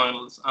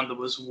 semifinals, and there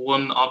was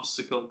one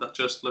obstacle that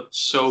just looked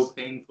so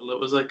painful. It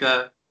was like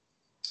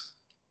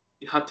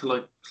you had to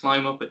like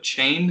climb up a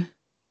chain,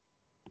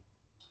 and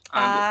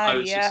I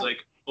was just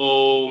like,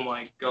 oh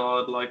my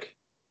god, like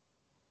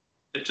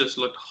it just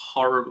looked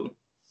horrible.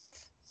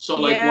 So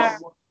like,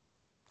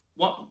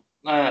 what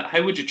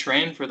how would you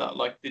train for that?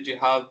 Like, did you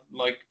have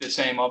like the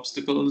same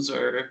obstacles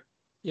or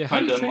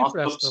kind of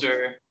mock-ups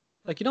or?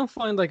 Like, you don't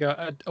find like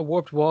a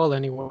warped wall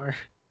anywhere.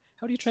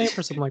 How do you train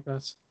for something like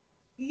that?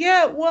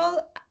 Yeah,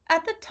 well,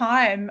 at the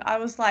time, I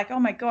was like, oh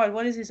my God,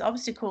 what is this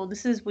obstacle?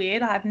 This is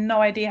weird. I have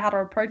no idea how to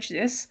approach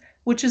this,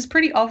 which is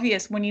pretty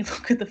obvious when you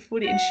look at the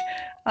footage.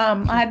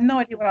 I had no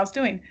idea what I was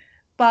doing.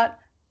 But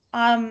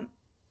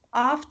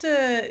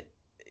after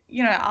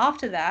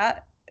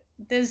that,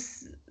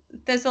 there's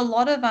a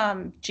lot of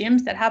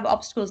gyms that have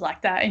obstacles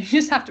like that, and you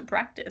just have to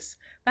practice.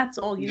 That's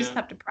all. You just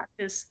have to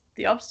practice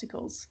the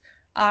obstacles.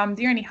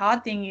 The only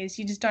hard thing is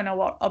you just don't know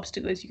what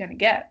obstacles you're going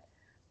to get.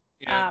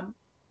 Yeah.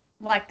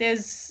 Like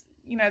there's,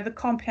 the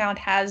compound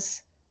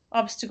has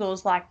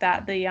obstacles like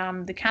that.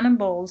 The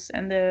cannonballs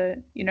and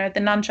the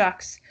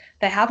nunchucks,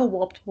 they have a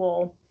warped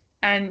wall,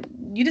 and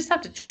you just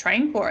have to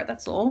train for it.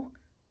 That's all.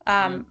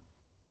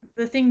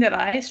 The thing that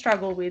I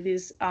struggle with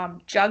is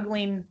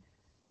juggling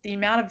the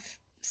amount of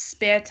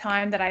spare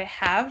time that I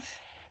have.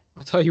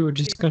 I thought you were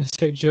just going to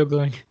say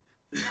juggling.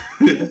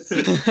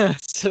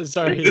 So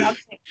sorry.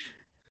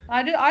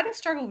 I just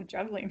struggle with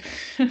juggling.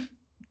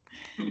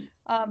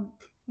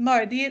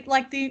 No,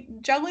 the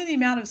juggling the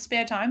amount of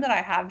spare time that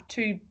I have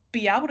to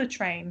be able to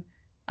train.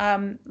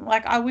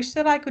 Like I wish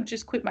that I could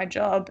just quit my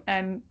job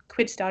and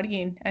quit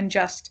studying and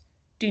just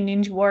do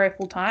Ninja Warrior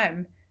full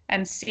time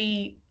and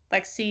see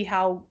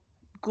how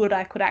good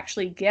I could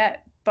actually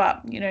get.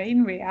 But,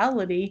 in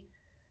reality,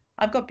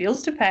 I've got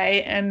bills to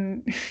pay,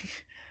 and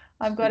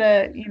I've got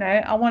to,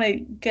 I want to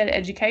get an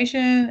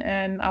education,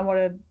 and I want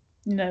to,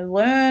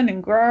 learn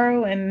and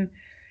grow and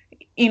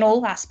in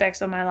all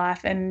aspects of my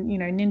life. And,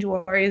 Ninja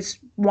Warrior is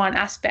one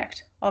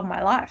aspect of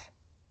my life.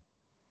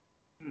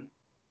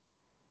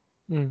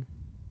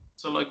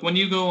 So like when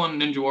you go on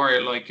Ninja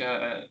Warrior, like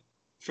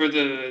for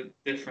the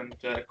different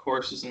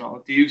courses and all,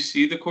 do you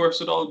see the course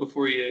at all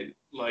before you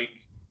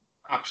like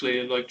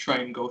actually like try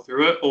and go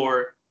through it,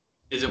 or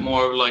is it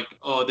more like,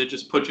 oh, they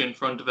just put you in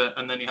front of it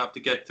and then you have to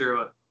get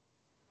through it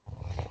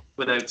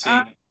without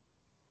seeing it?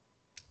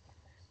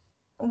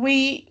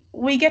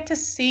 We get to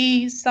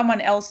see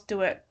someone else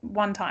do it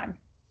one time.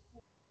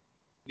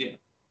 Yeah.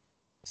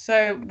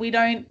 So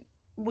when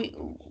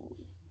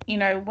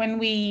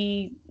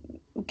we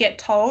get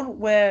told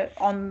we're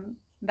on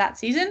that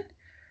season,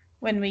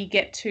 when we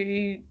get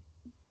to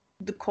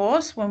the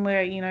course, when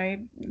we're,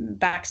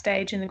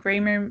 backstage in the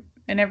green room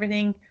and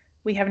everything,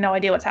 we have no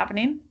idea what's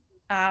happening.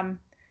 And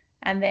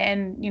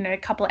then, a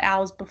couple of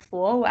hours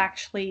before we're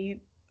actually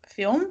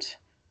filmed,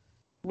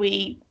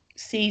 we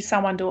see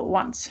someone do it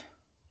once.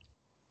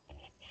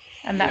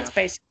 And that's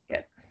basically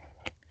it.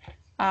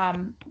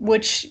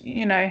 Which,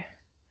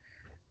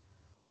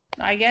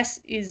 I guess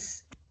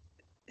is,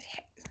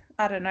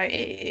 I don't know,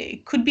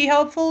 it could be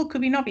helpful,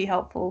 could be not be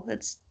helpful.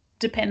 It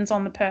depends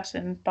on the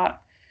person,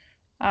 but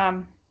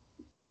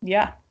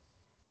yeah.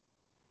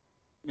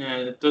 Yeah,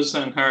 it does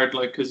sound hard,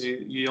 like, because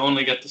you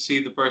only get to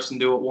see the person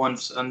do it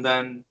once, and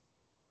then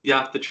you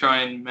have to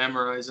try and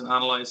memorize and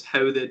analyze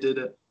how they did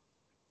it.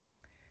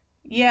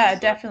 Yeah,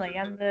 definitely.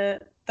 And the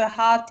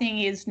hard thing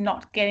is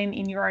not getting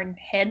in your own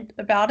head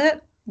about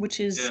it, which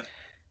is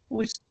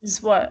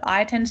what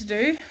I tend to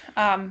do.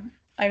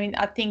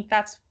 I think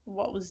that's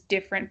what was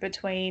different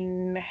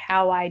between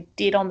how I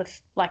did on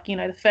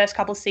the first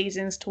couple of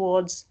seasons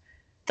towards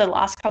the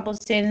last couple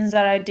of seasons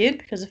that I did,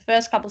 because the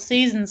first couple of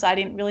seasons I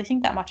didn't really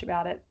think that much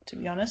about it, to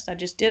be honest. I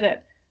just did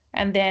it.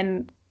 And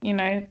then,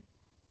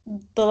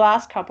 the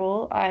last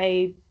couple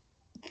I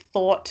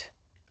thought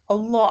a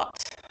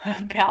lot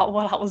about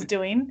what I was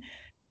doing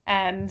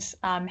and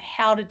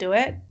how to do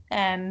it,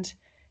 and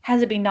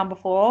has it been done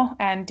before,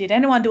 and did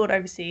anyone do it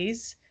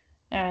overseas,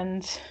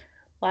 and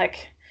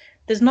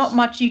there's not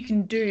much you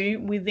can do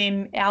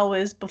within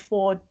hours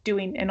before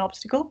doing an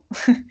obstacle.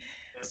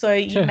 So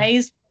you may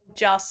as well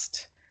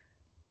just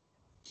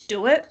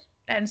do it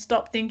and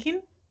stop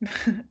thinking,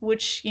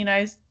 which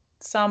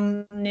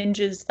some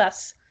ninjas,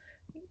 that's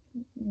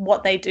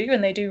what they do,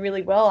 and they do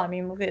really well. I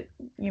mean, look at,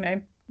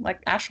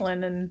 like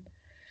Ashlyn and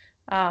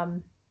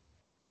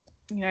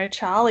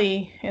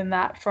Charlie in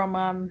that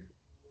from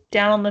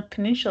down on the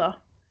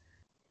peninsula.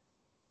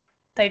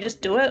 They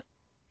just do it.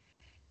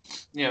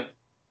 Yeah.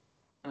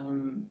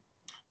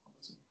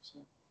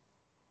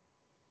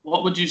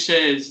 What would you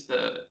say is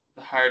the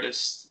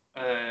hardest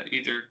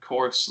either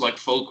course, like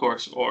full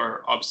course,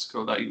 or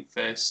obstacle that you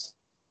faced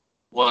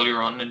while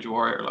you're on Ninja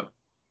Warrior? Like,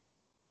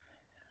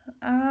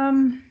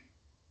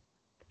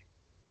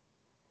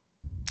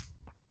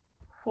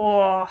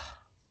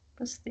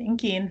 just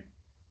thinking.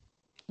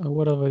 Oh,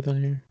 what have I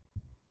done here?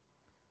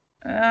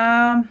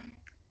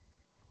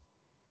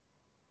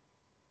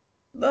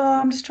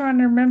 I'm just trying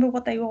to remember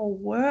what they all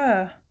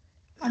were.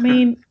 I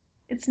mean,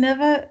 it's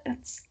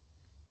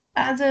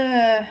as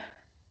a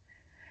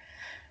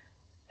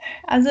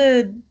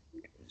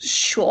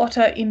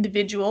shorter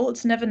individual,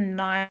 it's never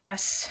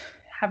nice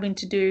having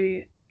to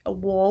do a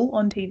wall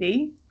on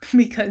TV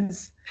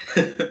because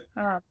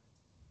I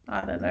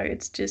don't know,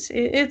 it's just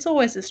it's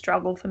always a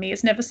struggle for me.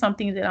 It's never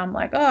something that I'm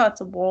like, oh,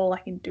 it's a wall, I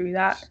can do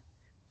that.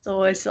 It's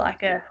always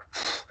like a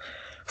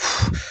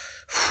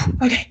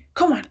okay,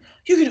 come on,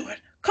 you can do it.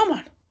 Come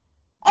on,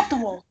 up the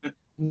wall.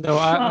 No,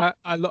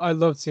 I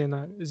loved seeing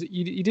that.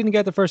 You didn't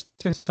get the first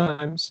 2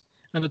 times,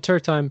 and the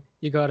third time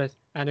you got it,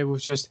 and it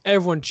was just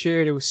everyone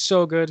cheered. It was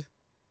so good.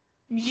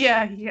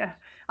 Yeah.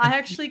 I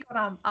actually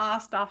got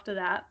asked after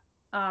that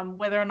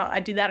whether or not I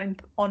did that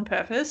on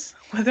purpose,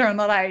 whether or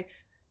not I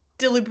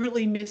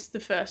deliberately missed the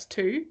first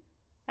 2,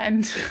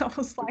 and I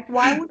was like,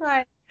 why would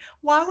I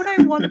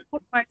want to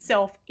put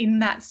myself in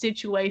that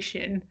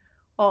situation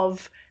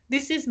of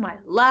this is my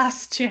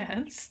last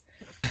chance?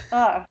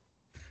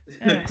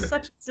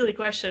 Such a silly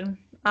question.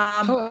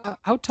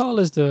 How tall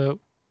is the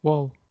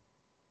wall?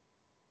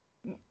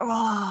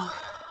 Oh,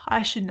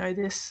 I should know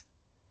this.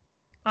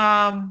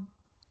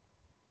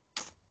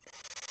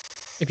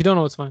 If you don't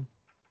know, it's fine.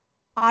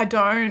 I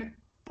don't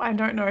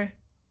know.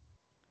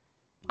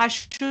 I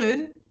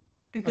should,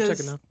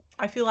 because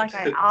I feel like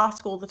I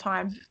ask all the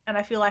time, and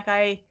I feel like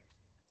I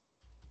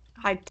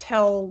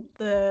tell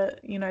the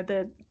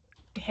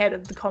head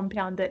of the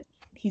compound that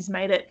he's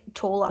made it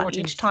taller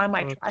each time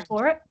I try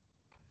for it.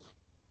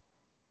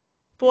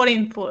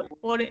 14 foot.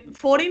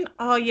 14.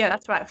 Oh yeah,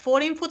 that's right.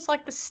 14 foot's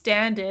like the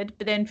standard,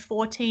 but then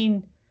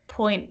 14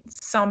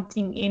 point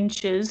something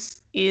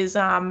inches is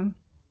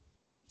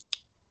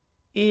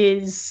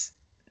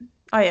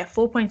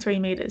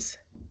 4.3 meters.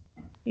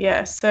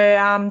 Yeah,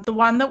 so the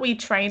one that we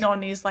train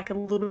on is like a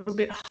little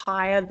bit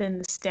higher than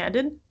the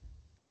standard.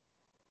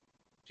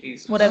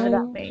 Jesus. Whatever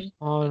that means.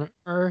 On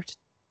earth,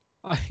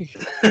 I'm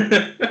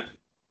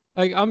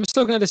just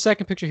looking at the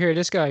second picture here.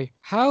 This guy,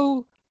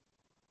 how?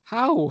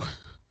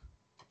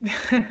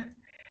 And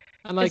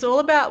it's all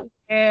about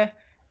where.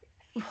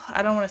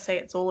 I don't want to say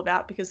it's all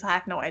about because I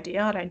have no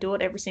idea. I don't do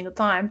it every single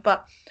time,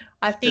 but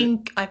I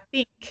think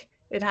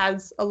it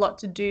has a lot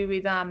to do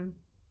with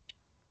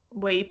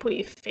where you put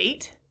your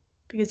feet.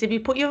 Because if you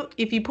put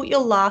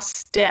your last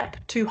step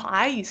too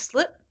high, you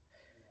slip.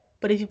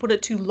 But if you put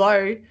it too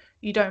low,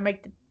 you don't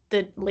make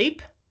the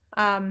leap.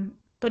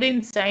 But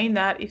in saying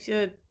that, if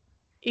you're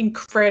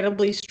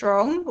incredibly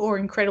strong or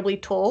incredibly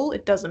tall,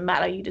 it doesn't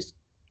matter. You just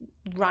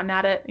run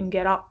at it and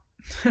get up.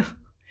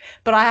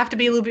 But I have to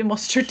be a little bit more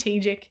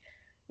strategic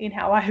in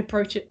how I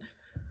approach it.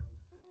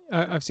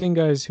 I've seen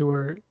guys who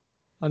were,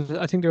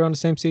 I think they're on the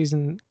same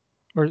season,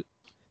 or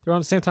they're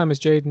on the same time as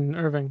Jaden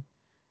Irving,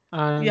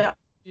 and that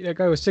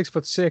guy was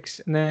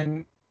 6'6", and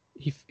then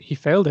he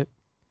failed it,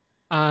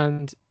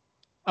 and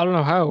I don't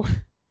know how,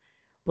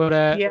 but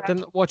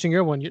then watching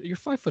your one, you're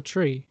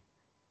 5'3",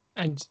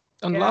 and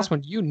on the last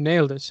one you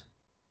nailed it.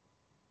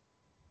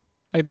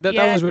 That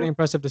was really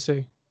impressive to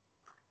see.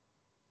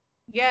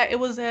 Yeah, it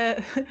was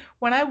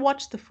when I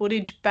watched the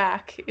footage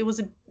back, it was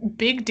a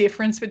big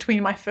difference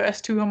between my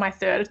first 2 and my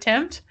third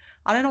attempt.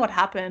 I don't know what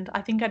happened.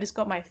 I think I just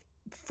got my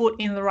foot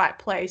in the right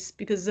place,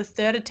 because the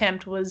third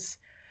attempt I was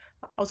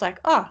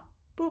like,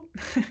 boop,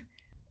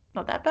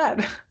 not that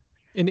bad.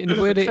 In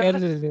the way they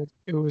edited it,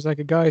 it was like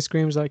a guy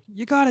screams like,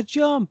 "You gotta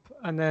jump,"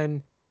 and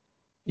then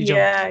he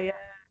jumped.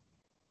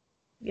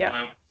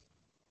 Yeah.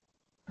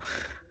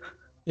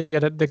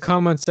 Yeah, the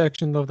comment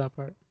section loved that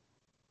part.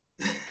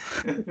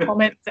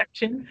 Comment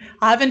section.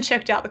 I haven't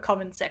checked out the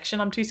comment section.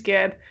 I'm too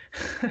scared.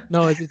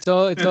 No, it's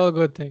all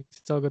good things.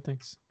 It's all good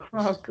things.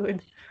 Oh,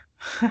 good.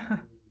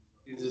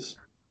 Jesus.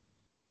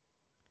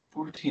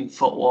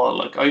 14-foot wall.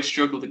 Like, I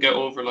struggle to get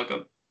over like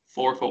a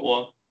 4-foot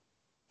wall.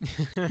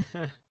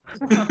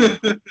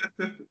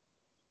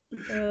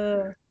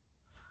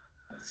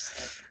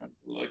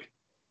 Like.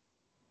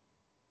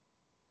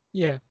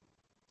 Yeah.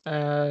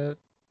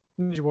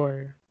 Ninja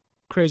Warrior.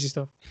 Crazy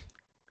stuff.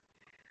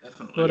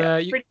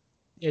 Definitely. But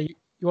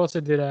you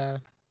also did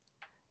a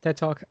TED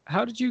Talk.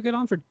 How did you get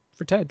on for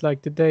TED?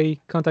 Like, did they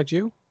contact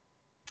you?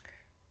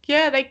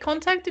 Yeah, they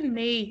contacted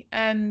me,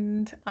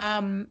 and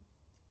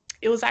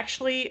it was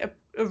actually a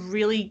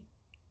really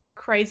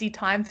crazy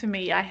time for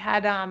me. I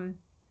had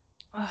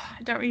I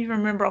don't even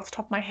remember off the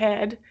top of my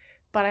head,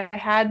 but I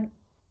had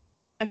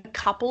a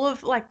couple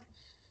of like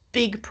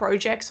big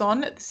projects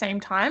on at the same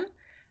time,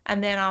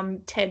 and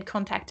then Ted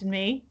contacted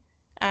me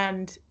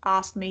and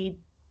asked me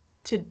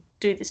to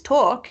do this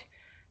talk,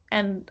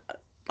 and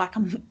like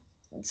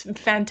it's a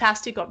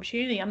fantastic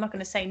opportunity. I'm not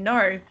going to say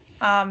no,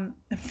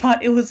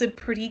 but it was a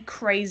pretty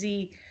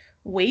crazy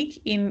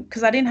week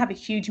because I didn't have a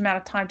huge amount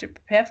of time to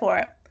prepare for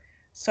it.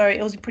 So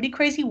it was a pretty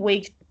crazy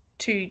week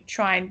to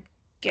try and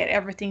get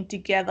everything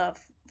together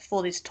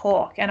for this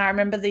talk. And I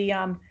remember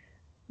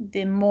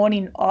the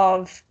morning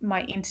of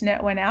my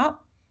internet went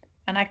out,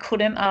 and I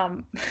couldn't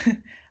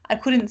I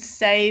couldn't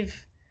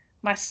save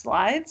my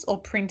slides or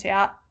print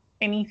out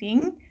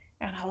anything,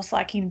 and I was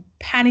like in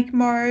panic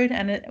mode,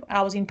 and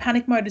I was in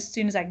panic mode as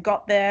soon as I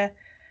got there,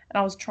 and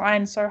I was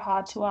trying so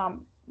hard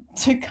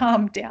to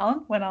calm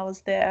down when I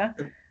was there.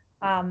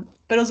 But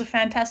it was a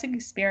fantastic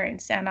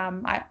experience, and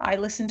I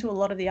listened to a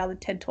lot of the other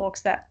TED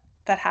Talks that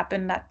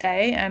happened that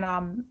day,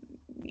 and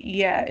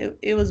yeah,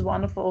 it was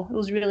wonderful. It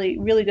was really,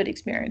 really good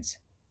experience.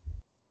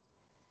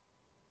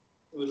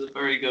 It was a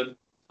very good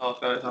talk,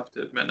 I have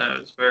to admit now.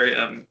 It's very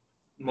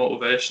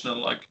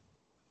motivational, like.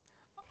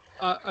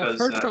 I've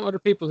heard from other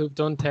people who've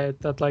done TED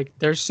that like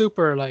they're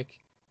super like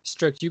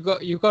strict. You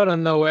gotta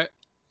know it.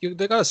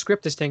 They gotta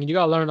script this thing. You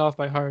gotta learn it off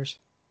by heart.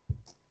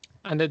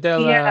 And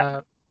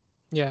they'll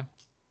yeah.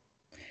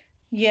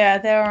 Yeah,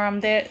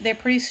 they're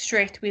pretty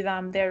strict with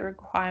their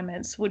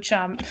requirements, which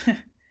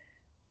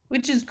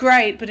which is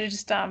great, but it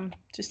just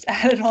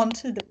added on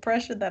to the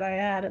pressure that I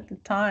had at the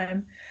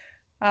time.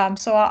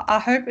 So I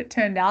hope it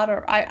turned out,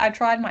 or I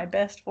tried my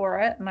best for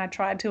it, and I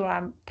tried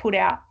to put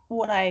out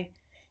what I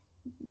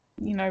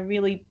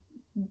really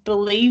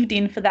believed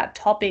in for that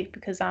topic,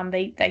 because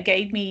they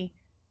gave me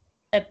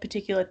a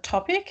particular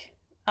topic,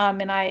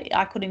 and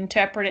I could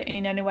interpret it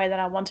in any way that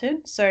I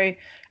wanted. So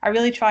I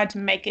really tried to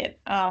make it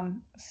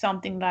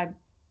something that I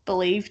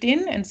believed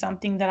in and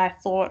something that I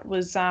thought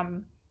was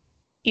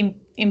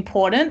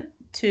important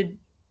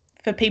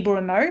for people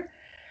to know.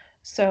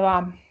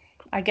 So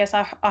I guess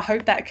I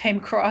hope that came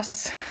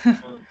across.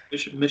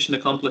 Mission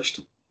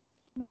accomplished.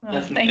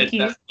 Thank you.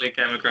 Definitely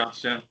came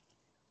across, yeah.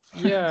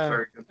 Yeah.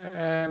 Very good.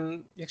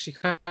 You actually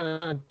kind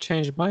of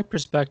changed my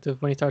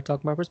perspective when you started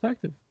talking about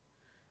perspective.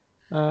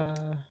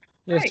 Yeah,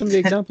 some of the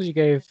examples you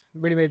gave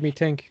really made me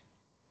think.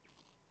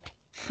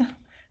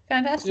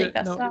 Fantastic.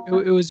 Yeah,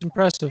 it was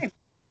impressive.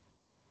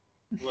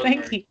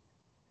 Thank you.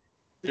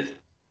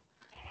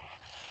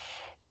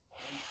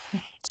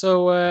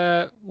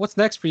 So, what's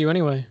next for you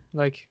anyway?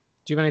 Like,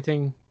 do you have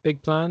anything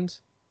big planned?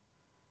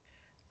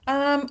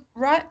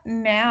 Right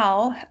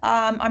now,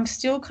 I'm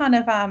still kind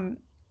of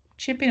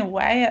chipping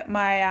away at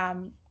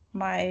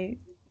my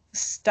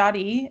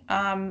study.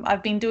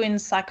 I've been doing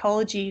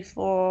psychology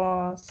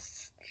for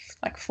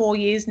like 4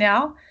 years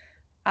now.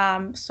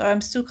 So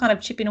I'm still kind of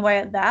chipping away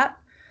at that.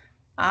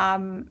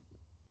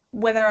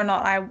 Whether or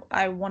not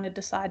I want to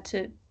decide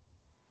to,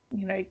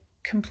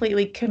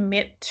 completely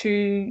commit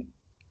to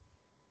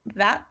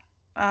that,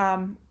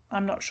 I'm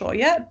not sure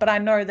yet, but I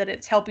know that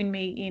it's helping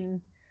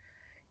me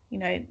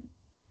in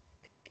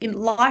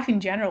life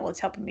in general. It's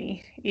helping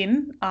me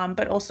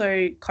but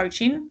also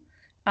coaching,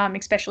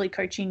 especially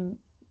coaching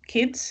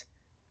kids.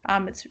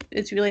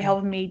 It's really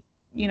helping me,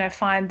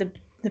 find the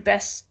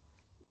best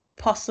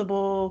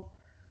possible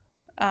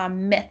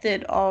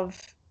method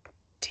of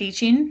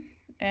teaching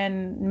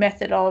and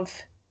method of,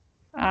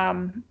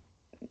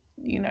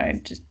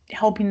 just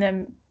helping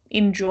them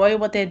enjoy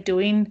what they're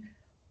doing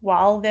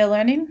while they're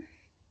learning.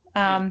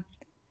 Apart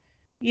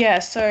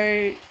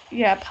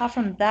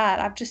from that,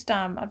 I've just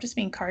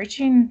been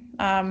coaching,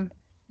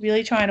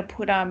 really trying to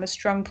put a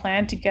strong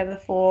plan together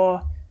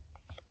for,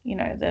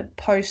 the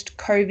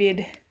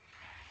post-COVID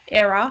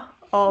era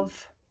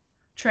of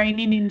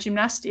training in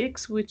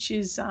gymnastics, which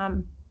is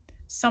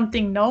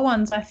something no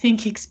one's, I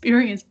think,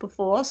 experienced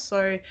before.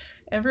 So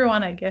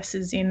everyone, I guess,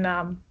 is in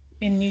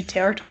new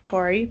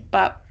territory.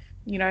 But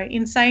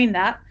in saying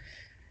that,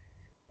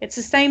 it's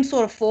the same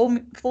sort of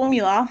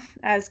formula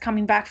as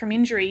coming back from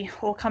injury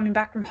or coming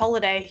back from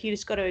holiday. You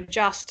just got to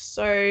adjust.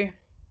 So,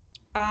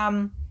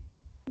 I'm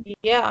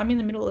in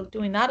the middle of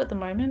doing that at the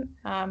moment.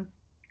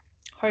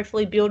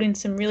 Hopefully building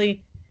some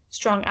really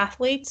strong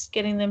athletes,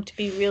 getting them to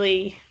be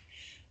really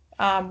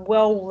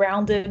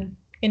well-rounded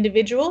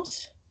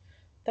individuals.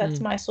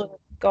 That's my sort of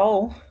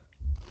goal.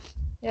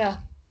 Yeah.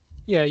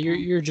 Yeah,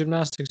 you're a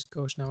gymnastics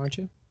coach now, aren't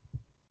you?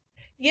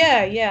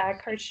 Yeah, I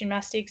coach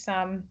gymnastics.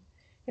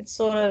 It's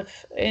sort of,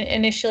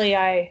 initially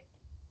I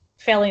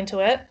fell into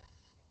it,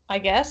 I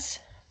guess,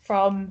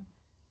 from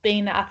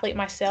being an athlete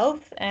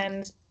myself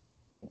and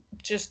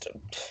just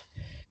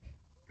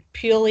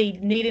purely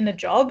needing a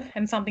job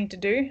and something to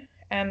do.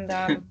 And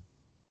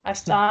I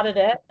started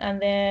it, and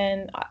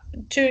then I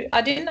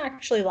didn't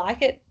actually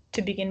like it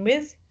to begin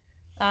with,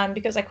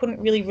 because I couldn't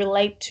really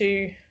relate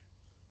to,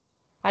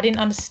 I didn't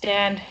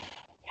understand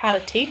how to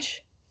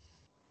teach.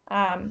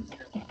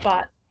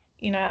 But,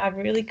 I've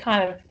really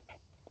kind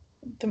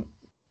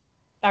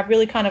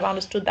of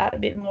understood that a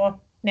bit more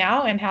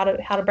now, and how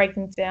to break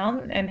things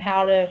down and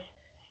how to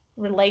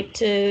relate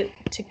to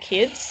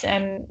kids.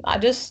 And I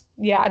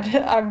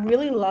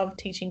really love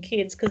teaching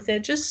kids because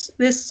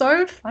they're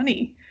so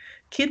funny.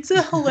 Kids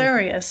are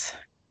hilarious.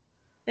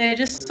 They're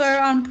just so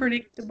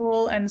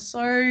unpredictable and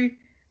so You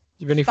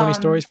have any funny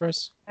fun. stories for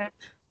us? Can't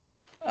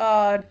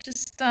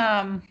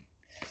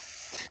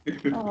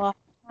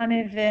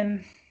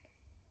even.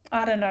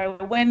 I don't know.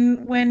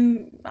 When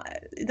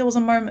there was a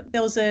moment,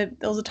 there was a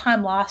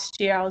time last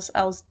year. I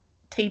was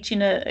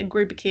teaching a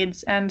group of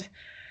kids, and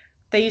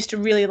they used to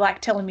really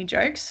like telling me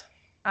jokes.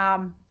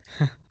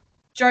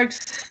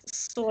 Jokes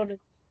sort of,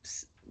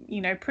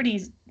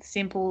 pretty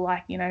simple,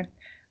 like,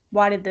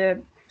 why did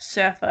the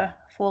surfer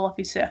fall off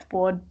his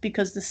surfboard?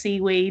 Because the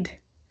seaweed,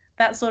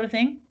 that sort of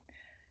thing.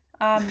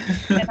 And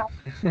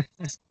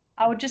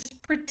I would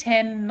just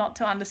pretend not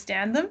to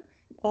understand them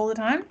all the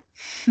time.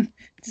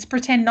 Just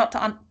pretend not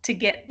to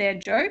get their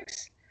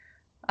jokes,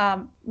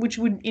 which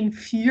would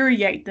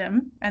infuriate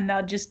them, and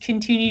they'll just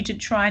continue to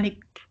try and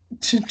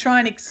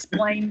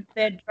explain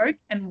their joke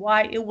and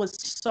why it was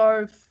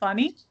so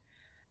funny.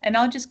 And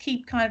I'll just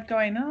keep kind of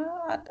going,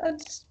 I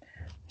just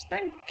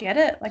don't get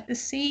it. Like the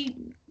sea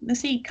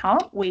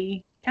can't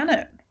we? Can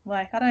it?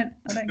 Like I don't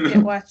get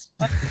why it's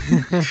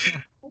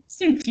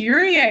just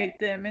infuriate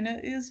them, and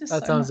it is just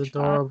That so sounds much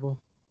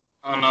adorable.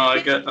 Oh no,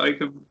 I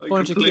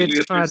Bunch of completely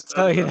kids trying to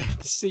tell you understand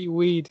that the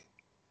seaweed.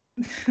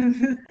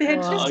 fun. They're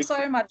Oh, just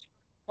so much to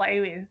play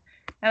with,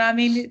 and I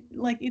mean,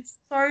 it's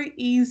so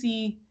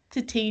easy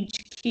to teach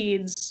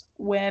kids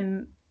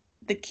when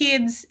the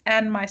kids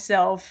and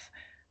myself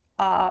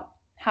are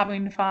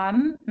having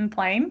fun and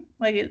playing.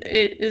 Like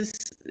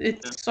it's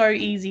so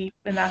easy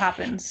when that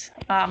happens.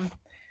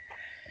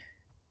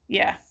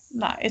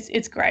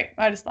 It's great.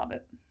 I just love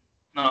it.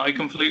 No, I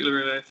completely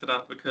relate to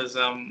that because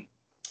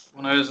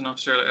when I was in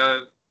Australia, I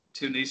have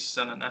two nieces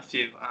and a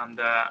nephew, and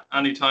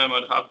anytime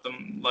I'd have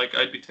them, like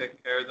I'd be taking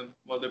care of them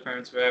while their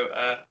parents were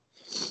out.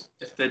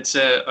 If they'd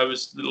say I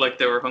was like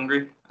they were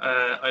hungry,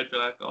 I'd be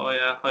like, "Oh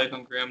yeah, hi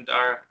hungry, I'm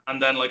Dara." And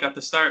then like at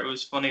the start, it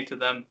was funny to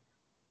them,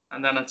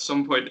 and then at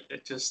some point,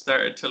 it just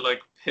started to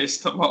like piss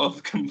them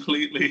off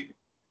completely.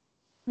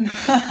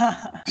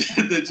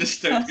 They just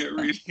started to get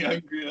really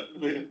angry at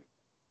me.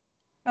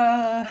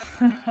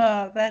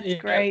 That's Yeah.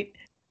 great.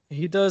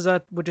 He does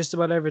that with just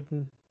about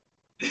everything.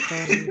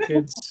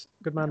 Kids,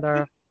 good man,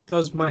 Dara.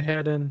 Does my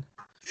head in.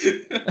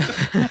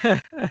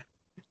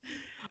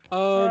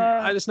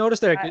 I just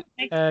noticed there.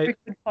 Makes for a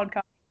good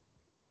podcast.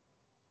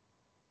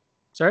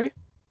 Sorry?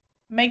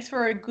 Makes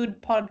for a good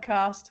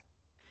podcast.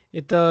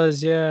 It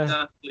does, yeah.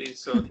 Exactly.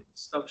 So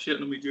stop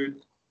shitting on me,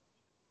 dude.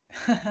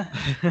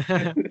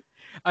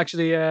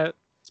 Actually,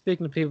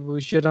 speaking of people who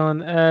shit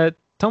on,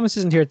 Thomas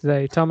isn't here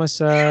today. Thomas,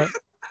 I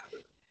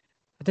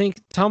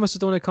think Thomas was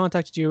the one that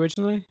contacted you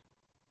originally.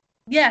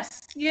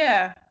 Yes,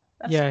 yeah.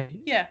 Yeah.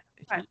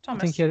 Right, I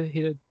Thomas. think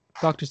he had a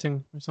doctor's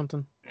thing or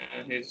something.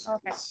 Yeah, he's,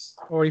 Okay.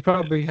 Or he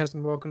probably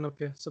hasn't woken up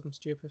yet. Something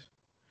stupid.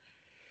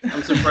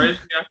 I'm surprised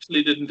we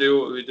actually didn't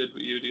do what we did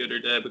with you the other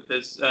day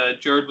because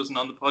Jared wasn't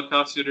on the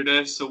podcast the other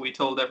day, so we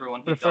told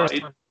everyone For he the first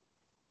died. time.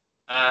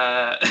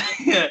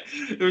 Yeah,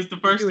 it was the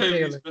first do it time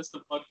daily. we missed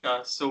the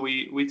podcast, so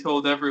we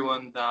told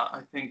everyone that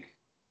I think.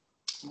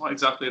 What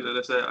exactly did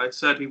I say? I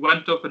said he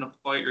went up in a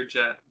fighter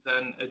jet,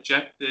 then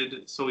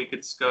ejected so he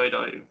could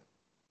skydive.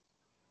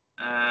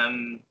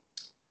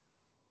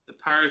 The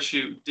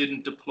parachute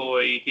didn't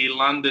deploy. He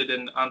landed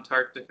in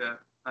Antarctica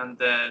and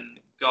then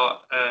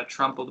got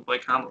trampled by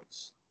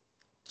camels.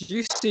 Did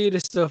you see the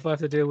stuff I have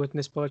to deal with in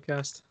this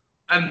podcast?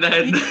 And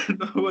then,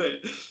 no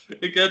way,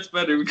 it gets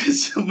better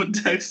because someone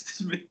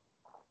texted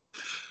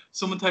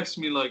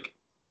me like,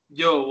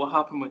 "Yo, what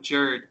happened with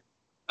Jared?"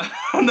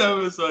 And I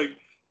was like,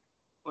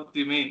 "What do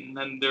you mean?" And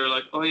then they were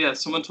like, "Oh yeah,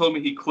 someone told me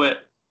he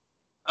quit."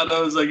 And I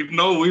was like,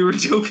 "No, we were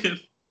joking."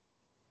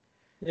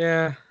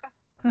 Yeah.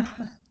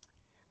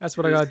 That's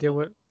what I gotta deal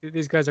with.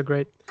 These guys are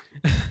great.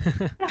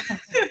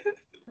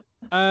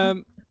 Yeah,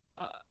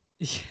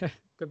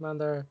 good man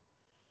there.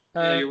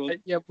 You're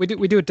welcome. Yeah, we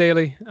do it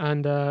daily,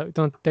 and we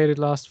don't daily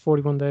last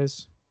 41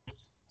 days.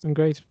 It's been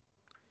great.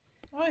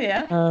 Oh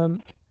yeah.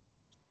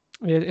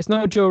 Yeah, it's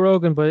not Joe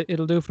Rogan, but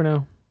it'll do for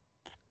now.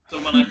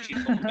 Someone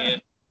actually told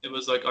me it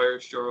was like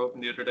Irish Joe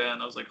Rogan the other day,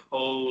 and I was like,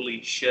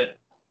 "Holy shit,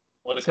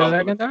 what a Say that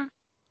compliment!" again, Dara?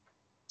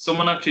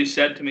 Someone actually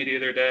said to me the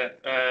other day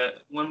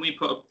when we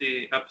put up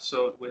the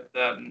episode with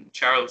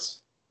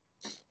Charles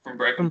from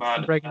Breaking Bad.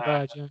 From Breaking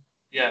Bad, yeah.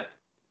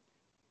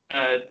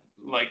 Yeah.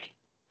 Like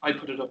I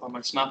put it up on my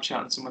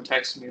Snapchat, and someone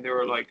texted me. They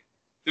were like,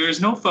 "There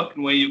is no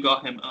fucking way you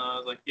got him." And I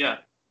was like, "Yeah."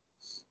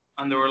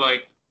 And they were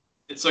like,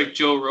 "It's like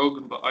Joe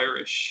Rogan but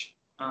Irish."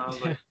 And I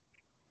was like,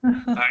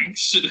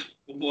 "Thanks."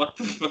 What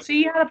the fuck? So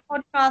you had a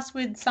podcast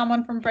with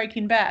someone from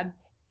Breaking Bad?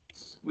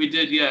 We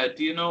did, yeah.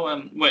 Do you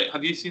know? Wait,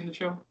 have you seen the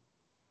show?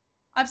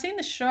 I've seen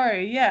the show,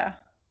 yeah.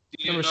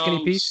 Do you know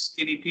Skinny Pete?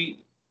 Skinny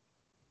Pete?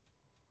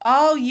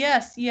 Oh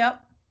yes,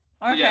 yep.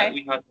 Okay. Yeah,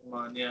 we had him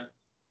on, yeah.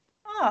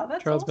 Oh,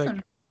 that's Charles awesome.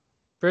 Beck.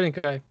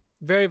 Brilliant guy.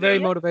 Very, very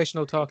Yeah.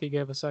 motivational talk he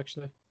gave us,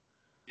 actually.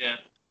 Yeah.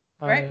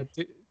 Great.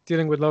 Do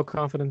dealing with low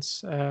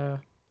confidence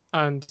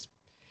and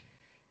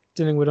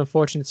dealing with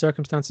unfortunate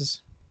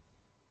circumstances.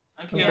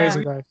 And Yeah.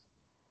 Amazing guy.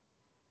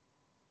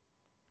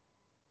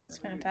 It's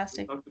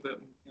fantastic. We talked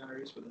about Keanu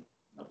Reeves with him.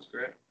 That was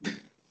great.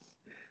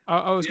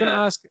 I was going to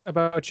Yeah. ask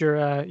about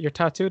your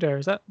tattoo there.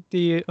 Is that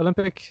the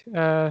Olympic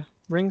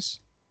rings?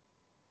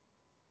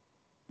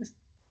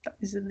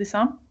 Is it this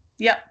one?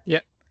 Yeah.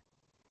 Yeah.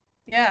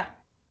 Yeah.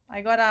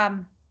 I got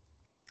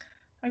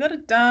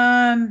it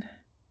done.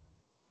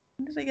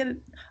 When did I get it?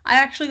 I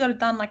actually got it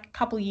done like a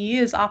couple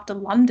years after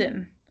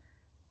London.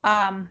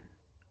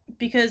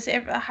 Because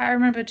I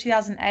remember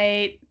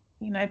 2008,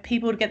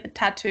 people would get the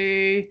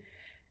tattoo,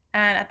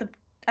 and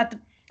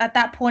at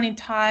that point in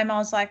time, I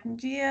was like,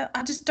 yeah,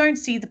 I just don't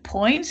see the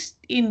point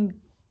in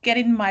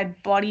getting my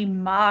body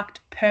marked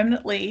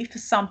permanently for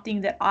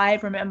something that I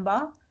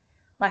remember.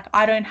 Like,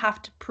 I don't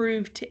have to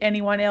prove to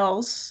anyone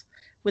else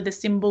with a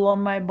symbol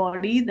on my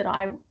body that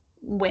I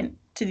went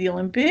to the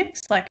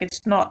Olympics. Like,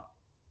 it's not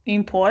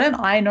important.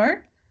 I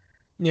know.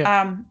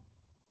 Yeah.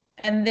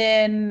 And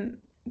then,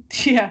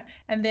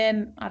 and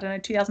then I don't know,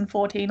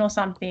 2014 or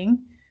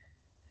something.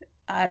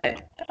 I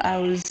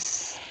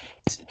was.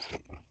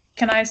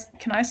 Can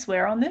I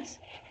swear on this?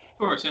 Of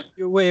course,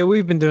 yeah. Wait,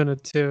 we've been doing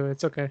it too.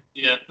 It's okay.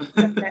 Yeah.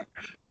 Okay.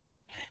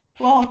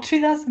 Well,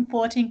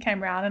 2014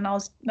 came around, and I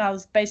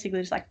was basically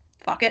just like,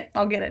 fuck it,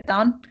 I'll get it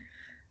done.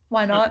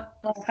 Why not?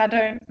 Like,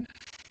 I'm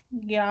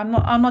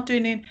not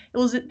doing it. It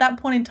was at that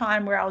point in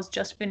time where I was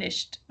just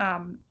finished.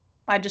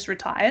 I just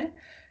retired,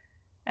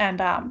 and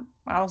I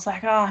was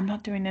like, oh, I'm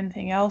not doing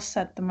anything else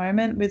at the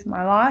moment with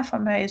my life. I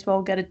may as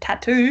well get a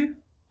tattoo.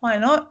 Why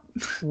not?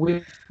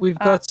 We've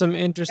got some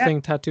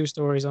interesting tattoo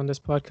stories on this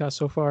podcast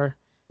so far.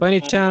 By any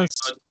Oh my chance,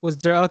 God. was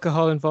there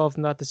alcohol involved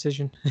in that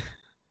decision?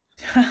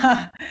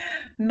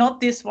 Not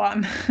this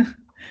one.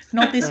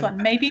 Not this one.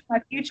 Maybe my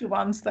future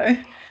ones though.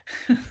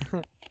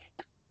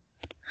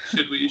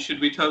 Should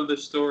we tell the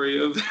story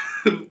of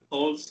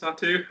Paul's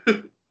tattoo?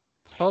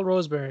 Paul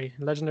Roseberry,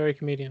 legendary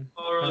comedian.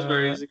 Paul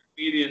Roseberry is a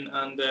comedian,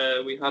 and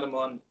we had him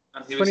on,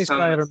 and he was Funniest guy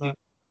telling ever us. met.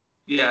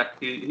 Yeah,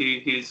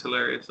 he's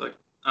hilarious. Like,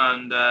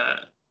 and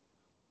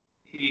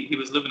he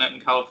was living out in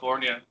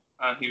California,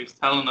 and he was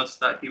telling us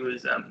that he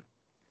was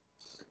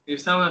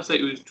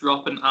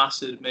dropping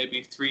acid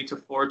maybe 3 to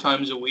 4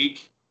 times a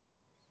week,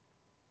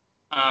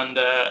 and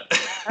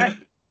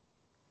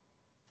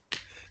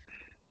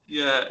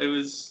yeah, it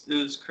was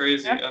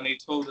crazy. Yeah. And he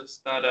told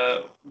us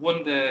that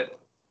one day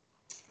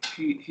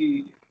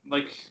he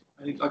like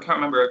I can't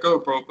remember, a girl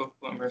broke up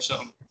with him or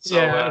something. So,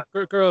 Yeah,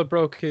 a girl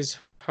broke his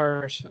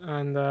heart,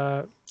 and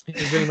he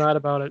was really mad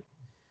about it.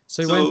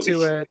 So he So- went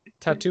to a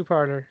tattoo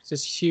parlor,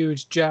 this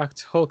huge,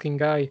 jacked, hulking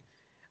guy,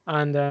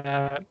 and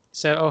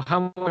said, "Oh,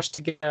 how much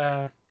to get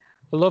a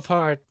love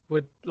heart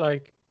with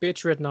like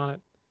bitch written on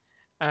it?"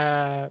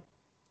 And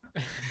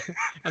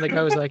the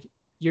guy was like,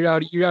 "You're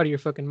out of your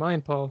fucking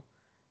mind, Paul.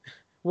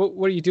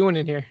 What are you doing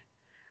in here?"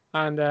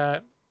 And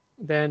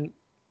then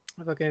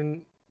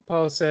fucking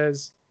Paul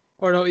says,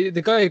 or no,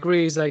 the guy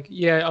agrees, like,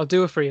 "Yeah, I'll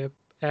do it for you,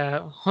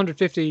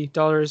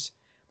 $150,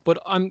 but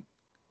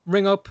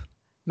ring up,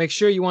 make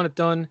sure you want it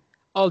done.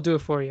 I'll do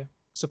it for you."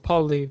 So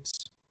Paul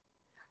leaves,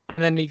 and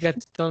then he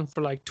gets done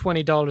for like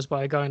 $20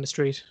 by a guy on the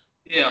street.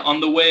 yeah, on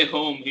the way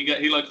home,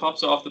 he like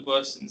hops off the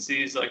bus and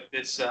sees like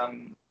this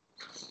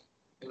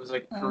it was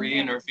like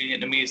Korean or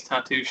Vietnamese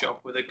tattoo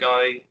shop with a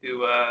guy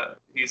who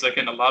he's like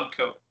in a lab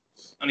coat,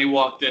 and he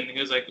walked in. And he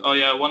was like, "Oh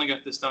yeah, I want to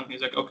get this done."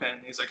 He's like, "Okay,"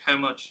 and he's like, "How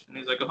much?" And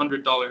he's like,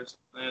 $100.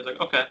 And he's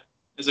like, "Okay."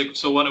 He's like,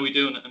 "So when are we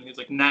doing it?" And he's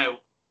like, "Now."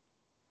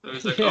 So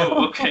he's like, Yeah.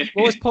 "Oh, okay."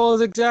 What was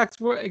Paul's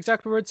exact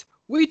words?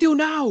 "We do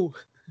now."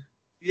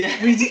 Yeah.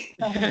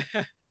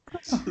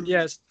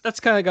 Yes, that's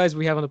the kind of guys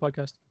we have on the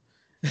podcast.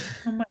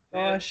 Oh my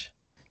gosh.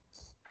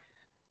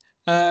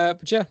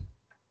 But yeah,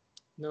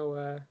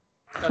 no,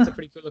 that's a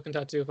pretty cool looking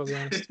tattoo, if I'll be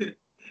honest.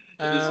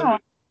 Oh,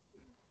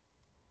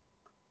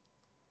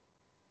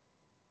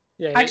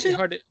 Yeah, Actually-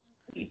 hard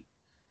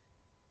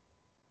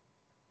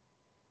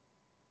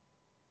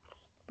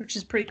which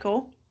is pretty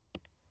cool.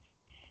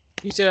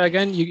 you say that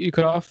again? You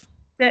cut off?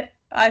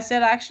 I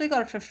said I actually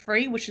got it for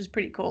free, which is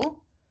pretty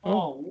cool.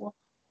 Oh,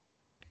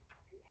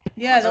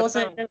 Yeah, How's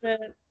there's that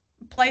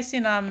a place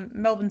in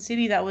Melbourne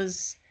City that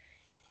was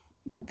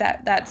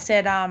that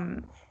said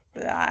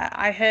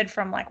I heard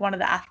from like one of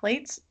the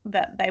athletes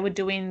that they were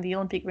doing the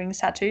Olympic rings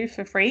tattoo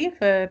for free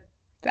for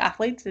the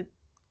athletes that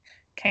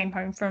came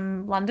home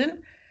from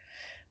London.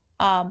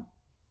 And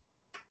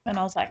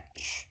I was like,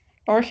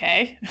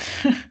 okay,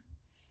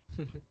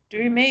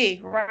 do me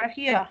right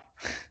here.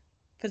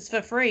 If it's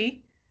for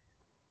free.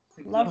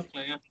 Love.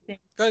 yeah.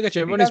 Gotta get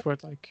your money's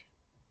worth. Like,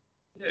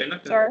 Yeah, you're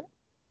not gonna- Sorry.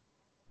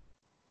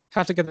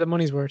 have to get the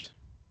money's worth.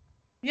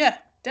 Yeah,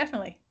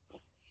 definitely.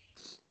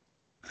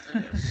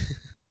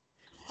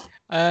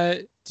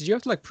 Did you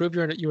have to like prove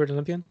you were an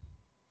Olympian,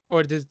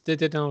 or did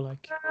they know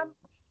like?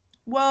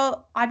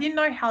 Well, I didn't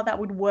know how that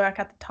would work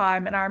at the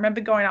time, and I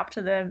remember going up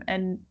to them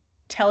and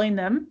telling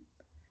them,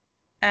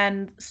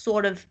 and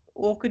sort of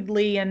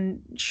awkwardly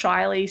and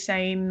shyly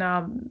saying,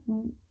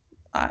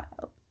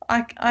 I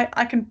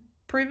I can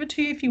prove it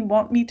to you if you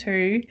want me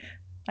to.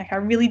 Like, I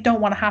really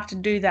don't want to have to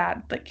do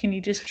that, but can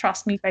you just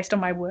trust me based on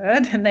my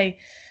word? And they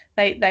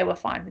were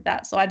fine with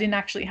that. So I didn't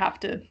actually have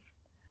to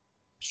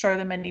show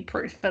them any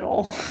proof at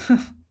all.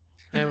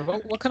 And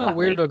what kind of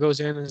weirdo goes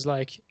in and is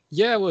like,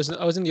 yeah, I was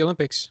in the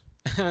Olympics,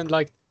 and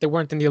like they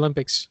weren't in the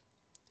Olympics.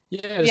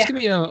 Yeah, just give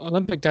me an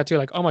Olympic tattoo,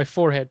 like on my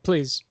forehead,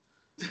 please.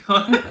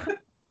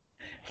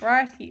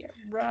 Right here,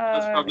 right.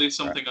 That's probably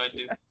something I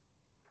do.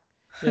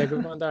 Yeah,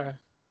 good on there.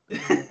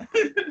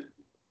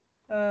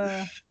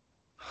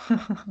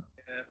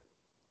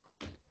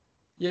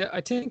 Yeah,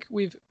 I think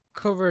we've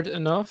covered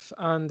enough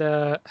and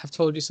have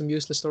told you some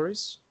useless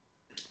stories.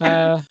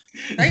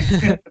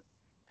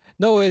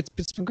 No,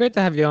 it's been great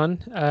to have you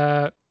on.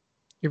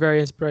 You're a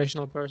very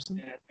inspirational person.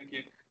 Yeah, thank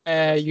you.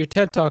 Your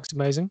TED Talk's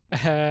amazing.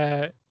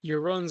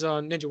 Your runs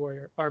on Ninja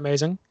Warrior are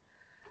amazing.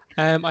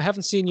 I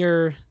haven't seen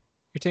your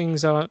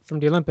things from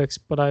the Olympics,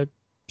 but I'm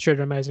sure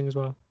they're amazing as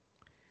well.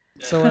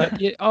 Yeah. So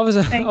yeah,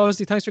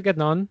 obviously, thanks for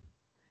getting on.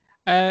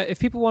 If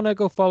people want to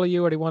go follow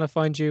you or they want to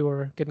find you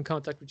or get in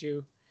contact with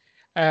you,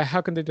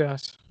 how can they do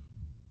that?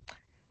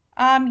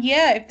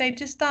 Yeah, if they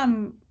just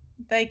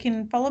they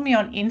can follow me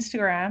on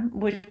Instagram,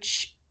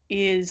 which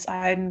is,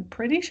 I'm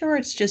pretty sure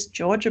it's just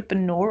Georgia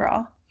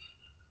Benora.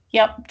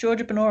 Yep,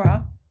 Georgia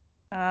Benora.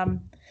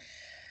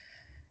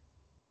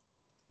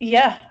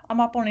 Yeah,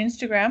 I'm up on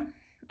Instagram.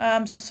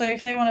 So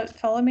if they want to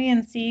follow me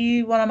and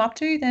see what I'm up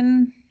to,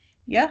 then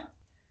yeah,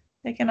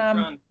 they can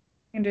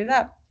do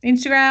that.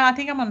 Instagram, I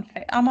think I'm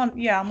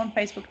on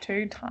Facebook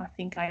too. I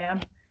think I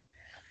am.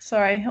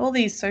 Sorry, all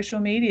these social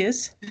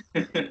medias.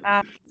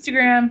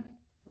 Instagram,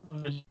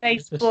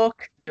 Facebook.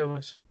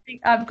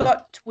 I've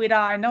got Twitter.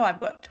 I know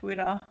I've got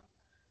Twitter.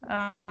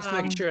 Just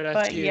make sure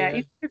that's you.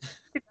 Yeah,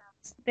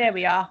 there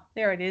we are.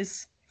 There it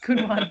is.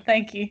 Good one.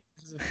 Thank you.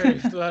 This is a very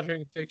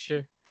flattering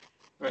picture.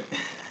 Right.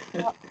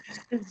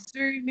 Just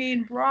zoom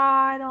in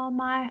right on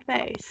my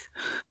face.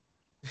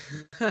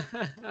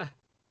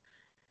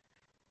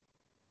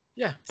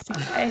 Yeah.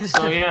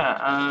 So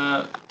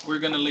yeah, we're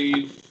gonna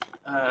leave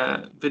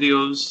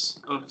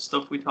videos of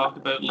stuff we talked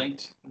about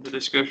linked in the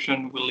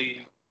description. We'll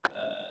leave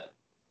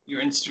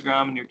your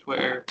Instagram and your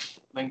Twitter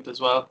linked as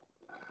well.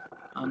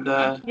 And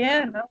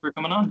for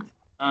coming on.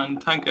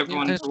 And thank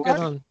everyone for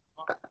watching.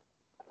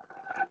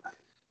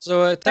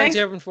 So thanks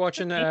everyone for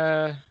watching.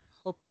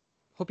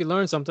 Hope you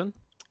learned something.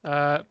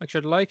 Make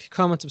sure to like,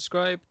 comment,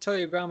 subscribe, tell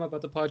your grandma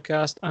about the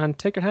podcast, and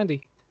take her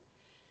handy.